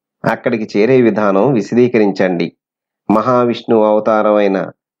 అక్కడికి చేరే విధానం విశదీకరించండి. మహావిష్ణువు అవతారమైన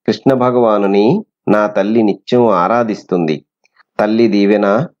కృష్ణ భగవానుని నా తల్లి నిత్యం ఆరాధిస్తుంది. తల్లి దీవెన,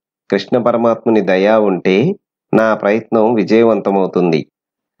 కృష్ణ పరమాత్ముని దయ ఉంటే నా ప్రయత్నం విజయవంతమవుతుంది.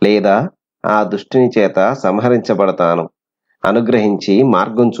 లేదా ఆ దుష్టుని చేత సంహరించబడతాను. అనుగ్రహించి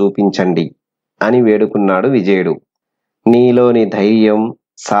మార్గం చూపించండి అని వేడుకున్నాడు విజయుడు. నీలోని ధైర్యం,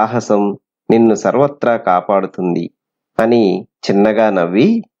 సాహసం నిన్ను సర్వత్రా కాపాడుతుంది అని చిన్నగా నవ్వి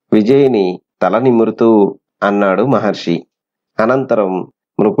విజయుని తల నిమురుతూ అన్నాడు మహర్షి. అనంతరం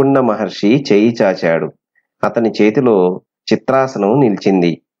మృకుండ మహర్షి చేయి చాచాడు. అతని చేతిలో చిత్రాసనం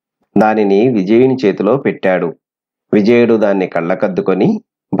నిలిచింది. దానిని విజయుని చేతిలో పెట్టాడు. విజయుడు దాన్ని కళ్ళకద్దుకొని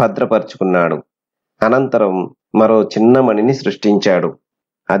భద్రపరుచుకున్నాడు. అనంతరం మరో చిన్న మణిని సృష్టించాడు.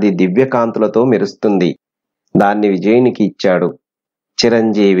 అది దివ్యకాంతులతో మెరుస్తుంది. దాన్ని విజయునికి ఇచ్చాడు.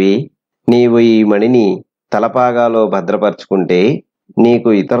 చిరంజీవి, నీవు ఈ మణిని తలపాగాలో భద్రపరుచుకుంటే నీకు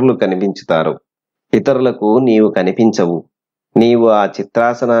ఇతరులు కనిపించుతారు. ఇతరులకు నీవు కనిపించవు. నీవు ఆ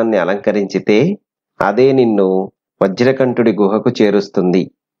చిత్రాసనాన్ని అలంకరించితే అదే నిన్ను వజ్రకంఠుడి గుహకు చేరుస్తుంది.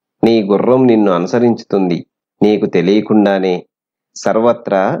 నీ గుర్రం నిన్ను అనుసరించుతుంది. నీకు తెలియకుండానే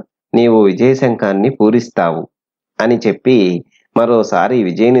సర్వత్రా నీవు విజయశంఖాన్ని పూరిస్తావు అని చెప్పి మరోసారి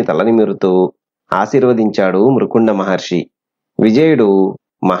విజయుని తలనిమురుతూ ఆశీర్వదించాడు మృకుండ మహర్షి. విజయుడు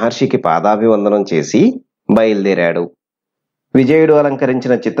మహర్షికి పాదాభివందనం చేసి బయలుదేరాడు. విజయుడు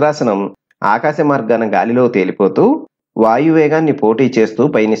అలంకరించిన చిత్రాసనం ఆకాశ మార్గాన గాలిలో తేలిపోతూ వాయువేగాన్ని పోటీ చేస్తూ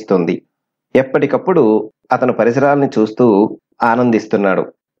పయనిస్తుంది. ఎప్పటికప్పుడు అతను పరిసరాల్ని చూస్తూ ఆనందిస్తున్నాడు.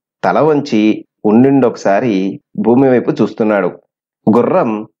 తల వంచి ఉండిండొకసారి భూమి వైపు చూస్తున్నాడు.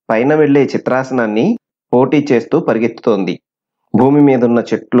 గుర్రం పైన వెళ్లే చిత్రాసనాన్ని పోటీ చేస్తూ పరిగెత్తుతోంది. భూమి మీదున్న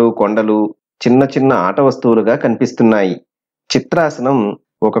చెట్లు, కొండలు చిన్న చిన్న ఆట వస్తువులుగా కనిపిస్తున్నాయి. చిత్రాసనం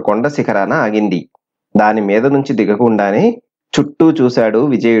ఒక కొండ శిఖరాన ఆగింది. దాని మీద నుంచి దిగకుండానే చుట్టూ చూశాడు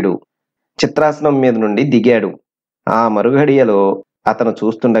విజయుడు. చిత్రాసనం మీద నుండి దిగాడు. ఆ మరుగడియలో అతను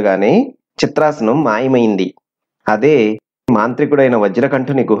చూస్తుండగానే చిత్రాసనం మాయమైంది. అదే మాంత్రికుడైన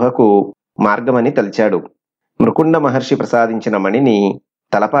వజ్రకంఠుని గుహకు మార్గమని తలిచాడు. మృకుండ మహర్షి ప్రసాదించిన మణిని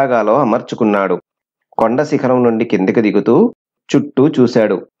తలపాగాలో అమర్చుకున్నాడు. కొండ శిఖరం నుండి కిందికి దిగుతూ చుట్టూ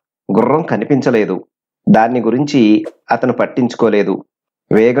చూశాడు. గుర్రం కనిపించలేదు. దాన్ని గురించి అతను పట్టించుకోలేదు.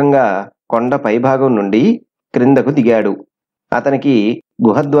 వేగంగా కొండ పైభాగం నుండి క్రిందకు దిగాడు. అతనికి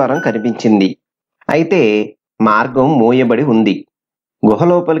గుహద్వారం కనిపించింది. అయితే మార్గం మూయబడి ఉంది.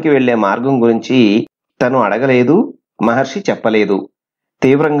 గుహలోపలికి వెళ్లే మార్గం గురించి తను అడగలేదు, మహర్షి చెప్పలేదు.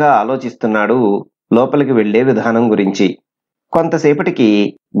 తీవ్రంగా ఆలోచిస్తున్నాడు లోపలికి వెళ్లే విధానం గురించి. కొంతసేపటికి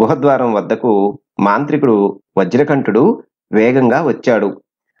గుహద్వారం వద్దకు మాంత్రికుడు వజ్రకంఠుడు వేగంగా వచ్చాడు.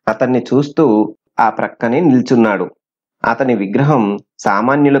 అతన్ని చూస్తూ ఆ ప్రక్కనే నిల్చున్నాడు. అతని విగ్రహం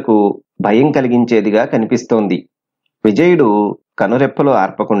సామాన్యులకు భయం కలిగించేదిగా కనిపిస్తోంది. విజయుడు కనురెప్పలు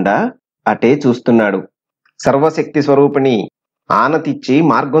ఆర్పకుండా అటే చూస్తున్నాడు. సర్వశక్తి స్వరూపిణి, ఆనతిచ్చి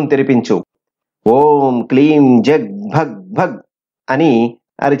మార్గం తెరిపించు, ఓం క్లీం జగ్ భగ్ భగ్ అని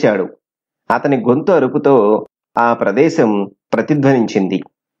అరిచాడు. అతని గొంతు అరుపుతో ఆ ప్రదేశం ప్రతిధ్వనించింది.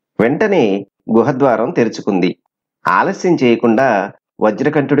 వెంటనే గుహద్వారం తెరుచుకుంది. ఆలస్యం చేయకుండా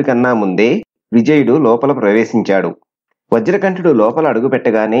వజ్రకంఠుడి కన్నా ముందే విజయుడు లోపల ప్రవేశించాడు. వజ్రకంఠుడు లోపల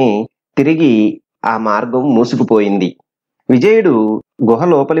అడుగుపెట్టగానే తిరిగి ఆ మార్గం మూసుకుపోయింది. విజయుడు గుహ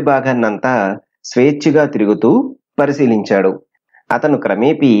లోపలి భాగాన్నంతా స్వేచ్ఛగా తిరుగుతూ పరిశీలించాడు. అతను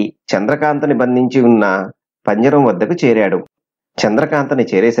క్రమేపీ చంద్రకాంతని బంధించి ఉన్న పంజరం వద్దకు చేరాడు. చంద్రకాంతని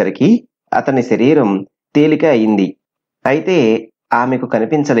చేరేసరికి అతని శరీరం తేలిక అయింది. అయితే ఆమెకు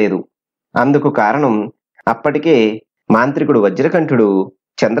కనిపించలేదు. అందుకు కారణం అప్పటికే మాంత్రికుడు వజ్రకంఠుడు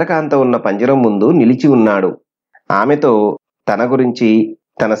చంద్రకాంత ఉన్న పంజరం ముందు నిలిచి ఉన్నాడు. ఆమెతో తన గురించి,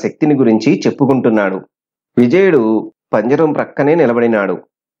 తన శక్తిని గురించి చెప్పుకుంటున్నాడు. విజయుడు పంజరం ప్రక్కనే నిలబడినాడు.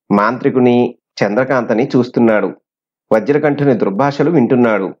 మాంత్రికుని, చంద్రకాంతని చూస్తున్నాడు. వజ్రకంఠుని దుర్భాషలు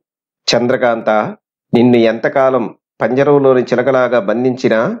వింటున్నాడు. చంద్రకాంత, నిన్ను ఎంతకాలం పంజరంలోని చిలకలాగా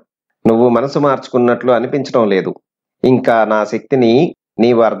బంధించినా నువ్వు మనసు మార్చుకున్నట్లు అనిపించడం లేదు. ఇంకా నా శక్తిని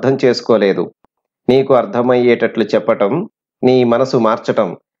నీవు అర్థం చేసుకోలేదు. నీకు అర్థమయ్యేటట్లు చెప్పటం, నీ మనసు మార్చటం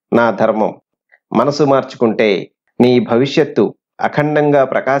నా ధర్మం. మనసు మార్చుకుంటే నీ భవిష్యత్తు అఖండంగా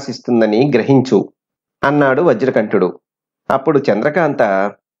ప్రకాశిస్తుందని గ్రహించు అన్నాడు వజ్రకంఠుడు. అప్పుడు చంద్రకాంత,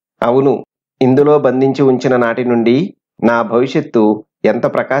 అవును, ఇందులో బంధించి ఉంచిన నాటి నుండి నా భవిష్యత్తు ఎంత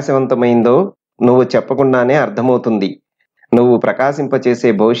ప్రకాశవంతమైందో నువ్వు చెప్పకుండానే అర్థమవుతుంది. నువ్వు ప్రకాశింపచేసే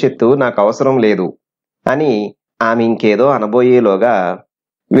భవిష్యత్తు నాకు అవసరం లేదు అని ఆమె ఇంకేదో అనబోయేలోగా,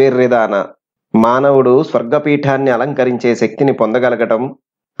 వేర్రెదాన, మానవుడు స్వర్గపీఠాన్ని అలంకరించే శక్తిని పొందగలగటం,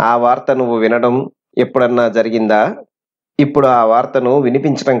 ఆ వార్త నువ్వు వినడం ఎప్పుడన్నా జరిగిందా? ఇప్పుడు ఆ వార్తను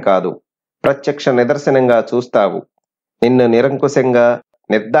వినిపించటం కాదు, ప్రత్యక్ష నిదర్శనంగా చూస్తావు. నిన్ను నిరంకుశంగా,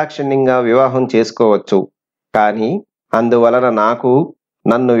 నిర్దాక్షిణ్యంగా వివాహం చేసుకోవచ్చు. కానీ అందువలన నాకు,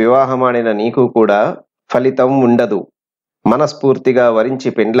 నన్ను వివాహమాడిన నీకు కూడా ఫలితం ఉండదు. మనస్ఫూర్తిగా వరించి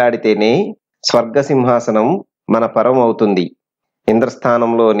పెండ్లాడితేనే స్వర్గసింహాసనం మన పరం అవుతుంది.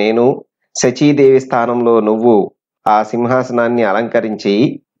 ఇంద్రస్థానంలో నేను, శచీదేవి స్థానంలో నువ్వు ఆ సింహాసనాన్ని అలంకరించి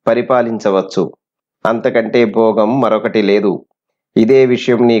పరిపాలించవచ్చు. అంతకంటే భోగం మరొకటి లేదు. ఇదే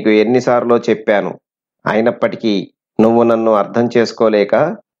విషయం నీకు ఎన్నిసార్లో చెప్పాను. అయినప్పటికీ నువ్వు నన్ను అర్థం చేసుకోలేక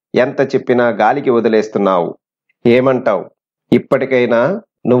ఎంత చెప్పినా గాలికి వదిలేస్తున్నావు. ఏమంటావు? ఇప్పటికైనా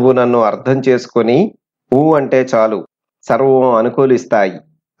నువ్వు నన్ను అర్థం చేసుకొని ఊ అంటే చాలు, సర్వం అనుకూలిస్తాయి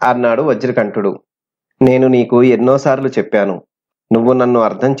అన్నాడు వజ్రకంఠుడు. నేను నీకు ఎన్నోసార్లు చెప్పాను. నువ్వు నన్ను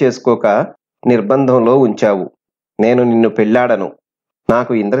అర్థం చేసుకోక నిర్బంధంలో ఉంచావు. నేను నిన్ను పెళ్లాడను.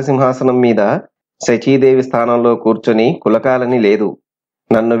 నాకు ఇంద్రసింహాసనం మీద శచీదేవి స్థానంలో కూర్చొని కులకాలని లేదు.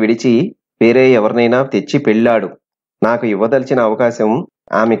 నన్ను విడిచి వేరే ఎవరినైనా తెచ్చి పెళ్లాడు. నాకు ఇవ్వదలిచిన అవకాశం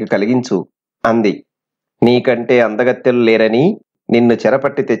ఆమెకు కలిగించు అంది. నీకంటే అందగత్తెలు లేరని, నిన్ను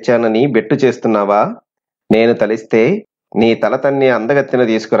చెరపట్టి తెచ్చానని బెట్టు చేస్తున్నావా? నేను తలిస్తే నీ తల తన్ని అందగత్తెను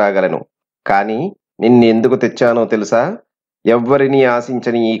తీసుకురాగలను. కాని నిన్ను ఎందుకు తెచ్చానో తెలుసా? ఎవ్వరినీ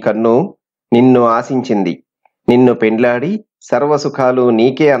ఆశించని ఈ కన్ను నిన్ను ఆశించింది. నిన్ను పెండ్లాడి సర్వసుఖాలు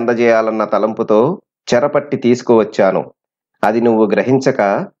నీకే అందజేయాలన్న తలంపుతో చెరపట్టి తీసుకువచ్చాను. అది నువ్వు గ్రహించక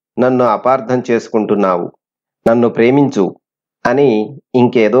నన్ను అపార్థం చేసుకుంటున్నావు. నన్ను ప్రేమించు అని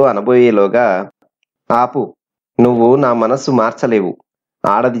ఇంకేదో అనబోయేలోగా, ఆపు, నువ్వు నా మనస్సు మార్చలేవు.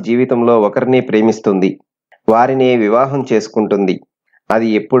 ఆడది జీవితంలో ఒకరినే ప్రేమిస్తుంది, వారినే వివాహం చేసుకుంటుంది. అది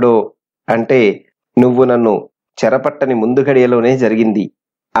ఎప్పుడో అంటే నువ్వు నన్ను చెరపట్టని ముందు గడియలోనే జరిగింది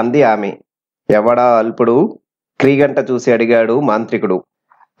అంది ఆమె. ఎవడా అల్పుడు? క్రీగంట చూసి అడిగాడు మాంత్రికుడు.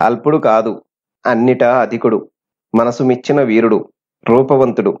 అల్పుడు కాదు, అన్నిటా అధికుడు, మనసు మెచ్చిన వీరుడు,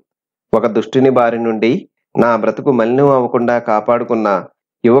 రూపవంతుడు, ఒక దుష్టుని బారి నుండి నా బ్రతుకు మలినం అవ్వకుండా కాపాడుకున్న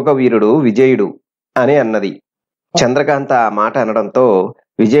యువక వీరుడు విజయుడు అని అన్నది. చంద్రకాంత ఆ మాట అనడంతో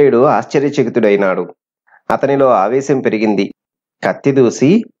విజయుడు ఆశ్చర్యచకితుడైనాడు. అతనిలో ఆవేశం పెరిగింది. కత్తి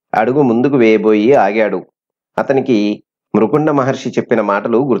దూసి అడుగు ముందుకు వేయబోయి ఆగాడు. అతనికి మృకుండ మహర్షి చెప్పిన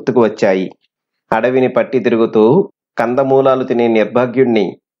మాటలు గుర్తుకు వచ్చాయి. అడవిని పట్టి తిరుగుతూ కందమూలాలు తినే నిర్భాగ్యుణ్ణి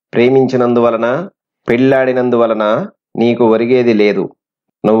ప్రేమించినందువలన, పెళ్లాడినందువలన నీకు ఒరిగేది లేదు.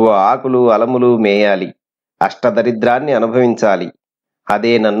 నువ్వు ఆకులు అలములు మేయాలి, అష్టదరిద్రాన్ని అనుభవించాలి.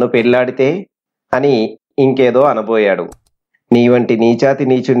 అదే నన్ను పెళ్లాడితే అని ఇంకేదో అనబోయాడు. నీ వంటి నీచాతి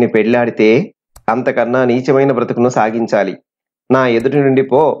నీచుణ్ణి పెళ్లాడితే అంతకన్నా నీచమైన బ్రతుకును సాగించాలి. నా ఎదుటి నుండి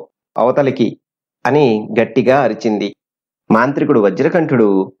పో అవతలికి అని గట్టిగా అరిచింది. మాంత్రికుడు వజ్రకంఠుడు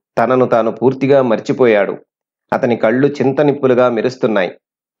తనను తాను పూర్తిగా మర్చిపోయాడు. అతని కళ్ళు చింతనిప్పులుగా మెరుస్తున్నాయి.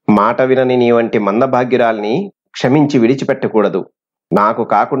 మాట వినని నీ వంటి మందభాగ్యురాల్ని క్షమించి విడిచిపెట్టకూడదు. నాకు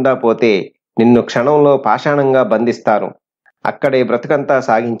కాకుండా పోతే నిన్ను క్షణంలో పాషాణంగా బంధిస్తాను. అక్కడే బ్రతుకంతా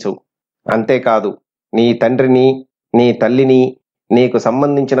సాగించు. అంతేకాదు, నీ తండ్రిని, నీ తల్లిని, నీకు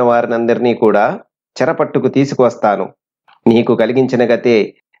సంబంధించిన వారినందరినీ కూడా చెరపట్టుకు తీసుకువస్తాను. నీకు కలిగించిన గతే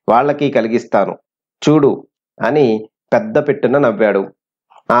వాళ్ళకి కలిగిస్తాను, చూడు అని పెద్ద పెట్టున నవ్వాడు.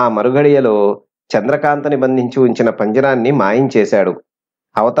 ఆ మరుగడియలో చంద్రకాంతని బంధించి ఉంచిన పంజరాన్ని మాయించేశాడు.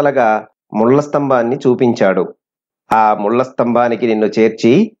 అవతలగా ముళ్ల స్తంభాన్ని చూపించాడు. ఆ ముళ్ల స్తంభానికి నిన్ను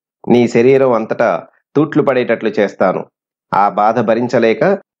చేర్చి నీ శరీరం అంతటా తూట్లు పడేటట్లు చేస్తాను. ఆ బాధ భరించలేక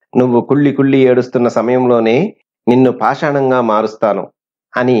నువ్వు కుళ్ళి కుళ్ళి ఏడుస్తున్న సమయంలోనే నిన్ను పాషాణంగా మారుస్తాను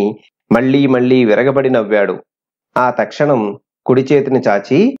అని మళ్లీ మళ్లీ విరగబడి నవ్వాడు. ఆ తక్షణం కుడి చేతిని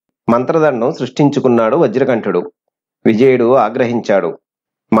చాచి మంత్రదండం సృష్టించుకున్నాడు వజ్రకంఠుడు. విజయుడు ఆగ్రహించాడు.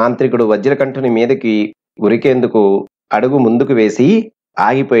 మాంత్రికుడు వజ్రకంఠుని మీదకి ఉరికేందుకు అడుగు ముందుకు వేసి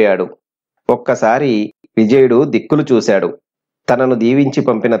ఆగిపోయాడు. ఒక్కసారి విజయుడు దిక్కులు చూశాడు. తనను దీవించి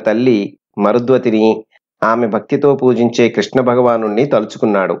పంపిన తల్లి మరుద్వతిని, ఆమె భక్తితో పూజించే కృష్ణ భగవానుణ్ణి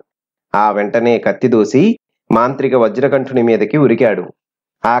తలుచుకున్నాడు. ఆ వెంటనే కత్తి దూసి మాంత్రిక వజ్రకంఠుని మీదకి ఉరికాడు.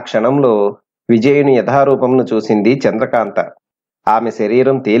 ఆ క్షణంలో విజయుని యథారూపంను చూసింది చంద్రకాంత. ఆమె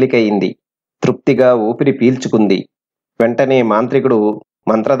శరీరం తేలికయింది. తృప్తిగా ఊపిరి పీల్చుకుంది. వెంటనే మాంత్రికుడు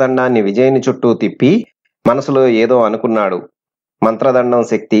మంత్రదండాన్ని విజయుని చుట్టూ తిప్పి మనసులో ఏదో అనుకున్నాడు. మంత్రదండం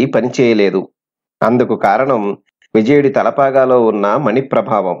శక్తి పనిచేయలేదు. అందుకు కారణం విజయుడి తలపాగాలో ఉన్న మణి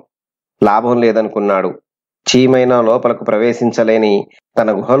ప్రభావం. లాభం లేదనుకున్నాడు. చీమైనా లోపలకు ప్రవేశించలేని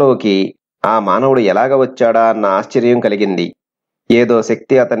తన గుహలోకి ఆ మానవుడు ఎలాగ వచ్చాడా అన్న ఆశ్చర్యం కలిగింది. ఏదో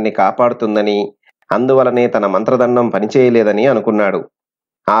శక్తి అతన్ని కాపాడుతుందని, అందువలనే తన మంత్రదండం పనిచేయలేదని అనుకున్నాడు.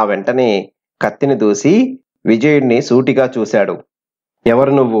 ఆ వెంటనే కత్తిని దూసి విజయుడిని సూటిగా చూశాడు.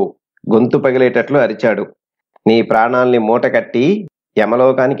 ఎవరు నువ్వు? గొంతు పగిలేటట్లు అరిచాడు. నీ ప్రాణాల్ని మూటకట్టి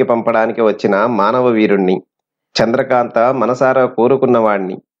యమలోకానికి పంపడానికి వచ్చిన మానవ వీరుణ్ణి, చంద్రకాంత మనసారా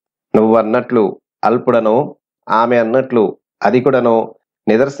కోరుకున్నవాణ్ణి. నువ్వన్నట్లు అల్పుడనో, ఆమె అన్నట్లు అధికుడనో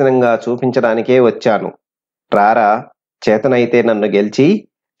నిదర్శనంగా చూపించడానికే వచ్చాను. రారా, చేతనైతే నన్ను గెలిచి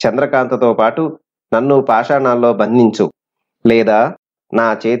చంద్రకాంతతో పాటు నన్ను పాషాణాల్లో బంధించు, లేదా నా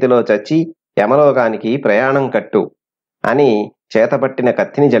చేతిలో చచ్చి యమలోకానికి ప్రయాణం కట్టు అని చేతపట్టిన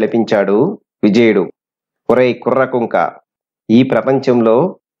కత్తిని జలిపించాడు విజయుడు. ఒరేయ్ కుర్రకుంక, ఈ ప్రపంచంలో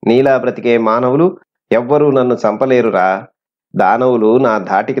నీలా బ్రతికే మానవులు ఎవ్వరూ నన్ను చంపలేరురా. దానవులు నా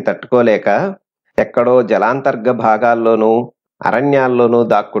ధాటికి తట్టుకోలేక ఎక్కడో జలాంతర్గ భాగాల్లోనూ అరణ్యాల్లోనూ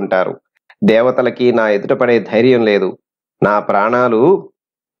దాక్కుంటారు. దేవతలకి నా ఎదుటపడే ధైర్యం లేదు. నా ప్రాణాలు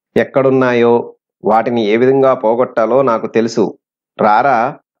ఎక్కడున్నాయో, వాటిని ఏ విధంగా పోగొట్టాలో నాకు తెలుసు. రారా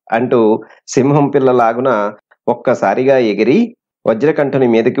అంటూ సింహం పిల్లలాగున ఒక్కసారిగా ఎగిరి వజ్రకంఠుని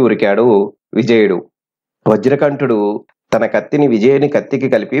మీదకి ఉరికాడు విజయుడు. వజ్రకంఠుడు తన కత్తిని విజయుని కత్తికి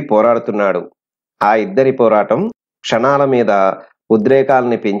కలిపి పోరాడుతున్నాడు. ఆ ఇద్దరి పోరాటం క్షణాల మీద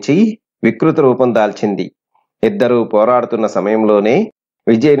ఉద్రేకాల్ని పెంచి వికృత రూపం దాల్చింది. ఇద్దరూ పోరాడుతున్న సమయంలోనే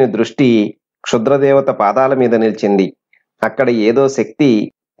విజయుని దృష్టి క్షుద్రదేవత పాదాల మీద నిలిచింది. అక్కడ ఏదో శక్తి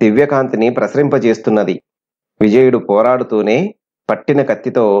దివ్యకాంతిని ప్రసరింపజేస్తున్నది. విజయుడు పోరాడుతూనే పట్టిన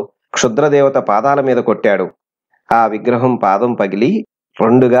కత్తితో క్షుద్రదేవత పాదాల మీద కొట్టాడు. ఆ విగ్రహం పాదం పగిలి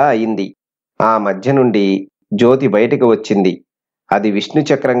రెండుగా అయింది. ఆ మధ్య నుండి జ్యోతి బయటికి వచ్చింది. అది విష్ణు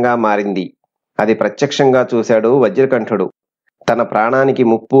చక్రంగా మారింది. అది ప్రత్యక్షంగా చూశాడు వజ్రకంఠుడు. తన ప్రాణానికి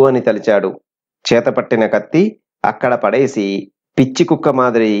ముప్పు అని తలిచాడు. చేతపట్టిన కత్తి అక్కడ పడేసి పిచ్చి కుక్క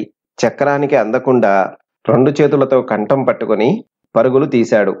మాదిరి చక్రానికి అందకుండా 2 చేతులతో కంఠం పట్టుకుని పరుగులు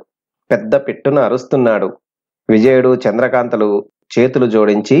తీశాడు. పెద్ద పెట్టున అరుస్తున్నాడు. విజయుడు, చంద్రకాంతలు చేతులు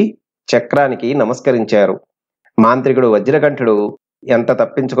జోడించి చక్రానికి నమస్కరించారు. మాంత్రికుడు వజ్రకంఠుడు ఎంత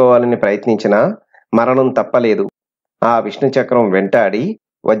తప్పించుకోవాలని ప్రయత్నించినా మరణం తప్పలేదు. ఆ విష్ణు చక్రం వెంటాడి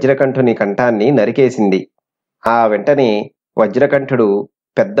వజ్రకంఠుని కంఠాన్ని నరికేసింది. ఆ వెంటనే వజ్రకంఠుడు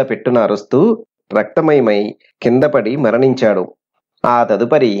పెద్ద పెట్టున అరుస్తూ రక్తమయమై కిందపడి మరణించాడు. ఆ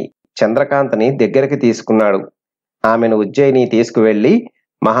తదుపరి చంద్రకాంతని దగ్గరికి తీసుకున్నాడు. ఆమెను ఉజ్జయిని తీసుకువెళ్లి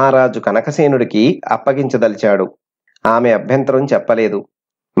మహారాజు కనకసేనుడికి అప్పగించదలిచాడు. ఆమె అభ్యంతరం చెప్పలేదు.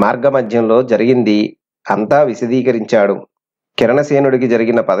 మార్గమధ్యంలో జరిగింది అంతా విశదీకరించాడు. కిరణసేనుడికి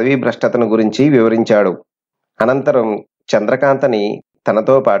జరిగిన పదవీ భ్రష్టతను గురించి వివరించాడు. అనంతరం చంద్రకాంతని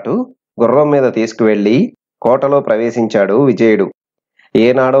తనతో పాటు గుర్రం మీద తీసుకువెళ్లి కోటలో ప్రవేశించాడు విజయుడు.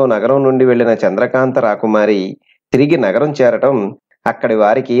 ఏనాడో నగరం నుండి వెళ్లిన చంద్రకాంత రాకుమారి తిరిగి నగరం చేరటం అక్కడి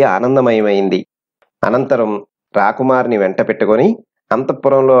వారికి ఆనందమయమైంది. అనంతరం రాకుమారిని వెంట పెట్టుకొని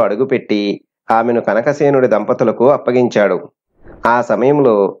అంతఃపురంలో అడుగుపెట్టి ఆమెను కనకసేనుడి దంపతులకు అప్పగించాడు. ఆ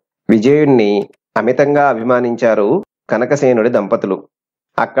సమయంలో విజయుణ్ణి అమితంగా అభిమానించారు కనకసేనుడి దంపతులు.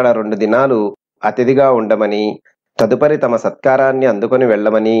 అక్కడ 2 దినాలు అతిథిగా ఉండమని, తదుపరి తమ సత్కారాన్ని అందుకొని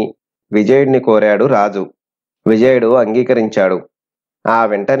వెళ్ళమని విజయుడిని కోరాడు రాజు. విజయుడు అంగీకరించాడు. ఆ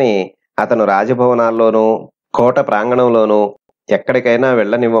వెంటనే అతను రాజభవనాల్లోనూ కోట ప్రాంగణంలోనూ ఎక్కడికైనా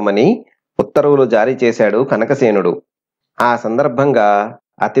వెళ్ళనివ్వమని ఉత్తర్వులు జారీ చేశాడు కనకసేనుడు. ఆ సందర్భంగా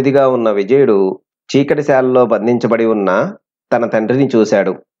అతిథిగా ఉన్న విజయుడు చీకటిశాలలో బంధించబడి ఉన్న తన తండ్రిని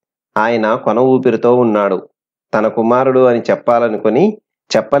చూశాడు. ఆయన కొన ఊపిరితో ఉన్నాడు. తన కుమారుడు అని చెప్పాలనుకుని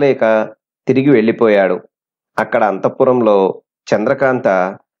చెప్పలేక తిరిగి వెళ్ళిపోయాడు. అక్కడ అంతఃపురంలో చంద్రకాంత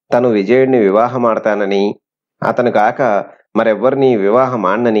తను విజయుడిని వివాహమాడతానని, అతను కాక మరెవ్వరినీ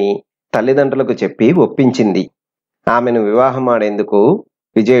వివాహమాడనని తల్లిదండ్రులకు చెప్పి ఒప్పించింది. ఆమెను వివాహమాడేందుకు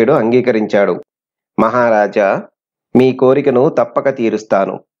విజయుడు అంగీకరించాడు. మహారాజా, మీ కోరికను తప్పక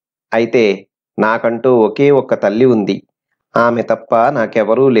తీరుస్తాను. అయితే నాకంటూ ఒకే ఒక్క తల్లి ఉంది. ఆమె తప్ప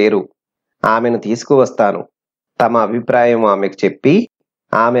నాకెవరూ లేరు. ఆమెను తీసుకువస్తాను. తమ అభిప్రాయం ఆమెకు చెప్పి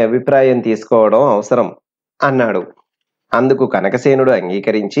ఆమె అభిప్రాయం తీసుకోవడం అవసరం అన్నాడు. అందుకు కనకసేనుడు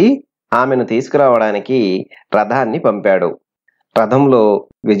అంగీకరించి ఆమెను తీసుకురావడానికి రథాన్ని పంపాడు. రథంలో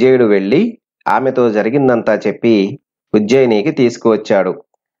విజయుడు వెళ్ళి ఆమెతో జరిగిందంతా చెప్పి ఉజ్జయినికి తీసుకువచ్చాడు.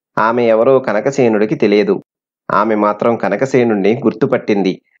 ఆమె ఎవరో కనకసేనుడికి తెలియదు. ఆమె మాత్రం కనకసేనుడిని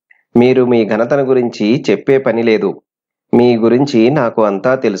గుర్తుపట్టింది. మీరు మీ ఘనతను గురించి చెప్పే పని లేదు. మీ గురించి నాకు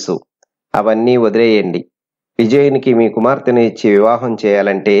అంతా తెలుసు. అవన్నీ వదిలేయండి. విజయునికి మీ కుమార్తెను ఇచ్చి వివాహం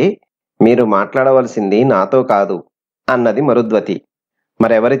చేయాలంటే మీరు మాట్లాడవలసింది నాతో కాదు అన్నది మరుద్వతి.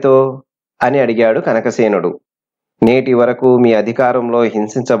 మరెవరితో అని అడిగాడు కనకసేనుడు. నేటి వరకు మీ అధికారంలో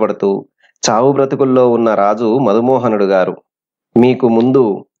హింసించబడుతూ చావు బ్రతుకుల్లో ఉన్న రాజు మధుమోహనుడు గారు. మీకు ముందు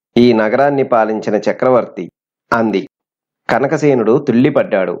ఈ నగరాన్ని పాలించిన చక్రవర్తి అంది. కనకసేనుడు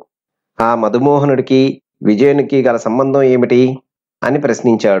తుళ్ళిపడ్డాడు. ఆ మధుమోహనుడికి విజయునికి గల సంబంధం ఏమిటి అని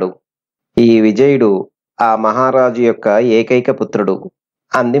ప్రశ్నించాడు. ఈ విజయుడు ఆ మహారాజు యొక్క ఏకైక పుత్రుడు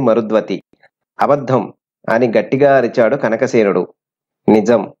అంది మరుద్వతి. అబద్ధం అని గట్టిగా అరిచాడు కనకసేనుడు.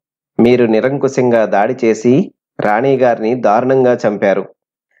 నిజం. మీరు నిరంకుశంగా దాడి చేసి రాణిగారిని దారుణంగా చంపారు.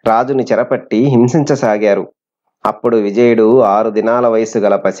 రాజుని చెరపట్టి హింసించసాగారు. అప్పుడు విజయుడు 6 దినాల వయసు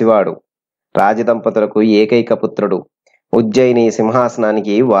గల పసివాడు. రాజదంపతులకు ఏకైక పుత్రుడు. ఉజ్జయిని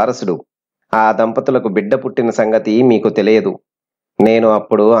సింహాసనానికి వారసుడు. ఆ దంపతులకు బిడ్డ పుట్టిన సంగతి మీకు తెలియదు. నేను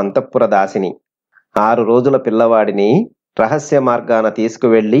అప్పుడు అంతఃపుర దాసిని. 6 రోజుల పిల్లవాడిని రహస్య మార్గాన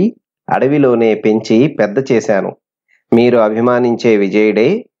తీసుకువెళ్లి అడవిలోనే పెంచి పెద్ద చేశాను. మీరు అభిమానించే విజయుడే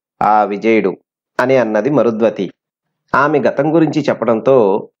ఆ విజయుడు అని అన్నది మరుద్వతి. ఆమె గతం గురించి చెప్పడంతో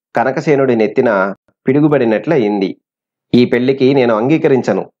కనకసేనుడి నెత్తిన పిడుగుబడినట్లయింది. ఈ పెళ్లికి నేను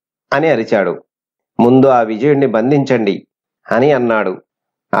అంగీకరించను అని అరిచాడు. ముందు ఆ విజయుడిని బంధించండి అని అన్నాడు.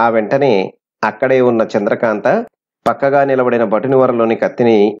 ఆ వెంటనే అక్కడే ఉన్న చంద్రకాంత పక్కగా నిలబడిన భటునివరలోని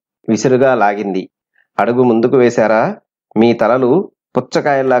కత్తిని విసురుగా లాగింది. అడుగు ముందుకు వేశారా, మీ తలలు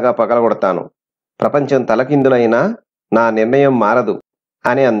పుచ్చకాయల్లాగా పగలగొడతాను. ప్రపంచం తలకిందులైనా నా నిర్ణయం మారదు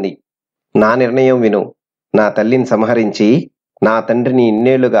అని అంది. నా నిర్ణయం విను. నా తల్లిని సంహరించి నా తండ్రిని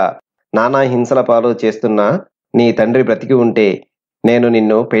ఇన్నేళ్లుగా నానా హింసల పాలు చేస్తున్నా నీ తండ్రి బ్రతికి ఉంటే నేను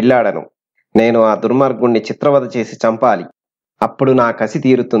నిన్ను పెళ్ళాడను. నేను ఆ దుర్మార్గుణ్ణి చిత్రవధ చేసి చంపాలి. అప్పుడు నా కసి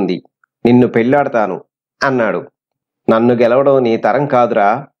తీరుతుంది. నిన్ను పెళ్ళాడతాను అన్నాడు. నన్ను గెలవడం నీ తరం కాదురా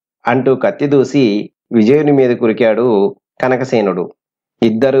అంటూ కత్తి దూసి విజయుని మీద కురికాడు కనకసేనుడు.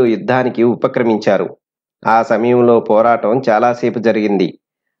 ఇద్దరూ యుద్ధానికి ఉపక్రమించారు. ఆ సమయంలో పోరాటం చాలాసేపు జరిగింది.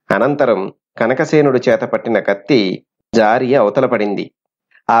 అనంతరం కనకసేనుడు చేతపట్టిన కత్తి జారి అవతల పడింది.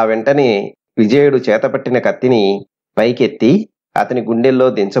 ఆ వెంటనే విజయుడు చేతపట్టిన కత్తిని పైకెత్తి అతని గుండెల్లో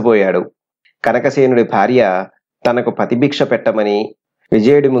దించబోయాడు. కనకసేనుడి భార్య తనకు పతిభిక్ష పెట్టమని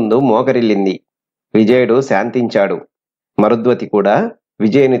విజయుడి ముందు మోకరిల్లింది. విజయుడు శాంతించాడు. మరుద్వతి కూడా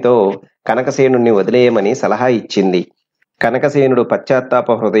విజయునితో కనకసేనుణ్ణి వదిలేయమని సలహా ఇచ్చింది. కనకసేనుడు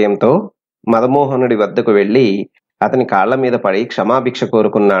పశ్చాత్తాప హృదయంతో మదమోహనుడి వద్దకు వెళ్లి అతని కాళ్ల మీద పడి క్షమాభిక్ష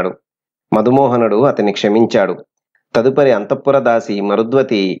కోరుకున్నాడు. మధుమోహనుడు అతన్ని క్షమించాడు. తదుపరి అంతఃపుర దాసి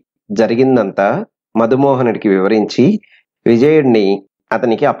మరుద్వతి జరిగిందంతా మధుమోహనుడికి వివరించి విజయుడిని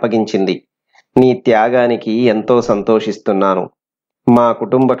అతనికి అప్పగించింది. నీ త్యాగానికి ఎంతో సంతోషిస్తున్నాను. మా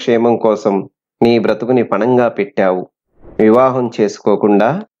కుటుంబ క్షేమం కోసం నీ బ్రతుకుని పణంగా పెట్టావు. వివాహం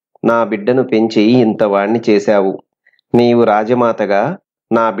చేసుకోకుండా నా బిడ్డను పెంచి ఇంతవాణ్ణి చేశావు. నీవు రాజమాతగా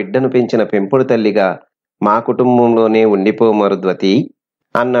నా బిడ్డను పెంచిన పెంపుడు తల్లిగా మా కుటుంబంలోనే ఉండిపో మరుద్వతి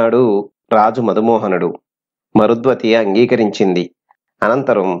అన్నాడు రాజు మధుమోహనుడు. మరుద్వతి అంగీకరించింది.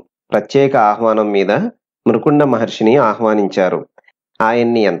 అనంతరం ప్రత్యేక ఆహ్వానం మీద మృకుండ మహర్షిని ఆహ్వానించారు.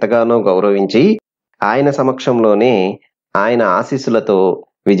 ఆయన్ని ఎంతగానో గౌరవించి ఆయన సమక్షంలోనే ఆయన ఆశీస్సులతో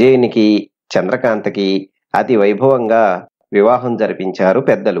విజయునికి చంద్రకాంతకి అతి వైభవంగా వివాహం జరిపించారు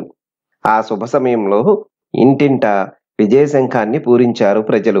పెద్దలు. ఆ శుభ సమయంలో ఇంటింట విజయశంఖాన్ని పూరించారు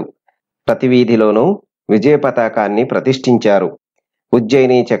ప్రజలు. ప్రతి వీధిలోనూ విజయ పతాకాన్ని ప్రతిష్ఠించారు.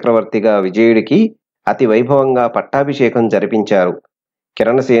 ఉజ్జయిని చక్రవర్తిగా విజయుడికి అతి వైభవంగా పట్టాభిషేకం జరిపించారు.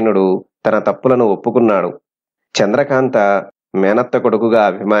 కిరణసేనుడు తన తప్పులను ఒప్పుకున్నాడు. చంద్రకాంత మేనత్త కొడుకుగా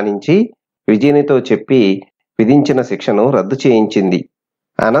అభిమానించి విజయునితో చెప్పి విధించిన శిక్షను రద్దు చేయించింది.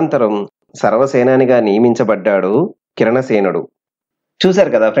 అనంతరం సర్వసేనానిగా నియమించబడ్డాడు కిరణసేనుడు. చూశారు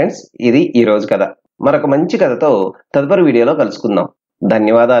కదా ఫ్రెండ్స్, ఇది ఈ రోజు కథ. మరొక మంచి కథతో తదుపరి వీడియోలో కలుసుకుందాం.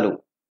 ధన్యవాదాలు.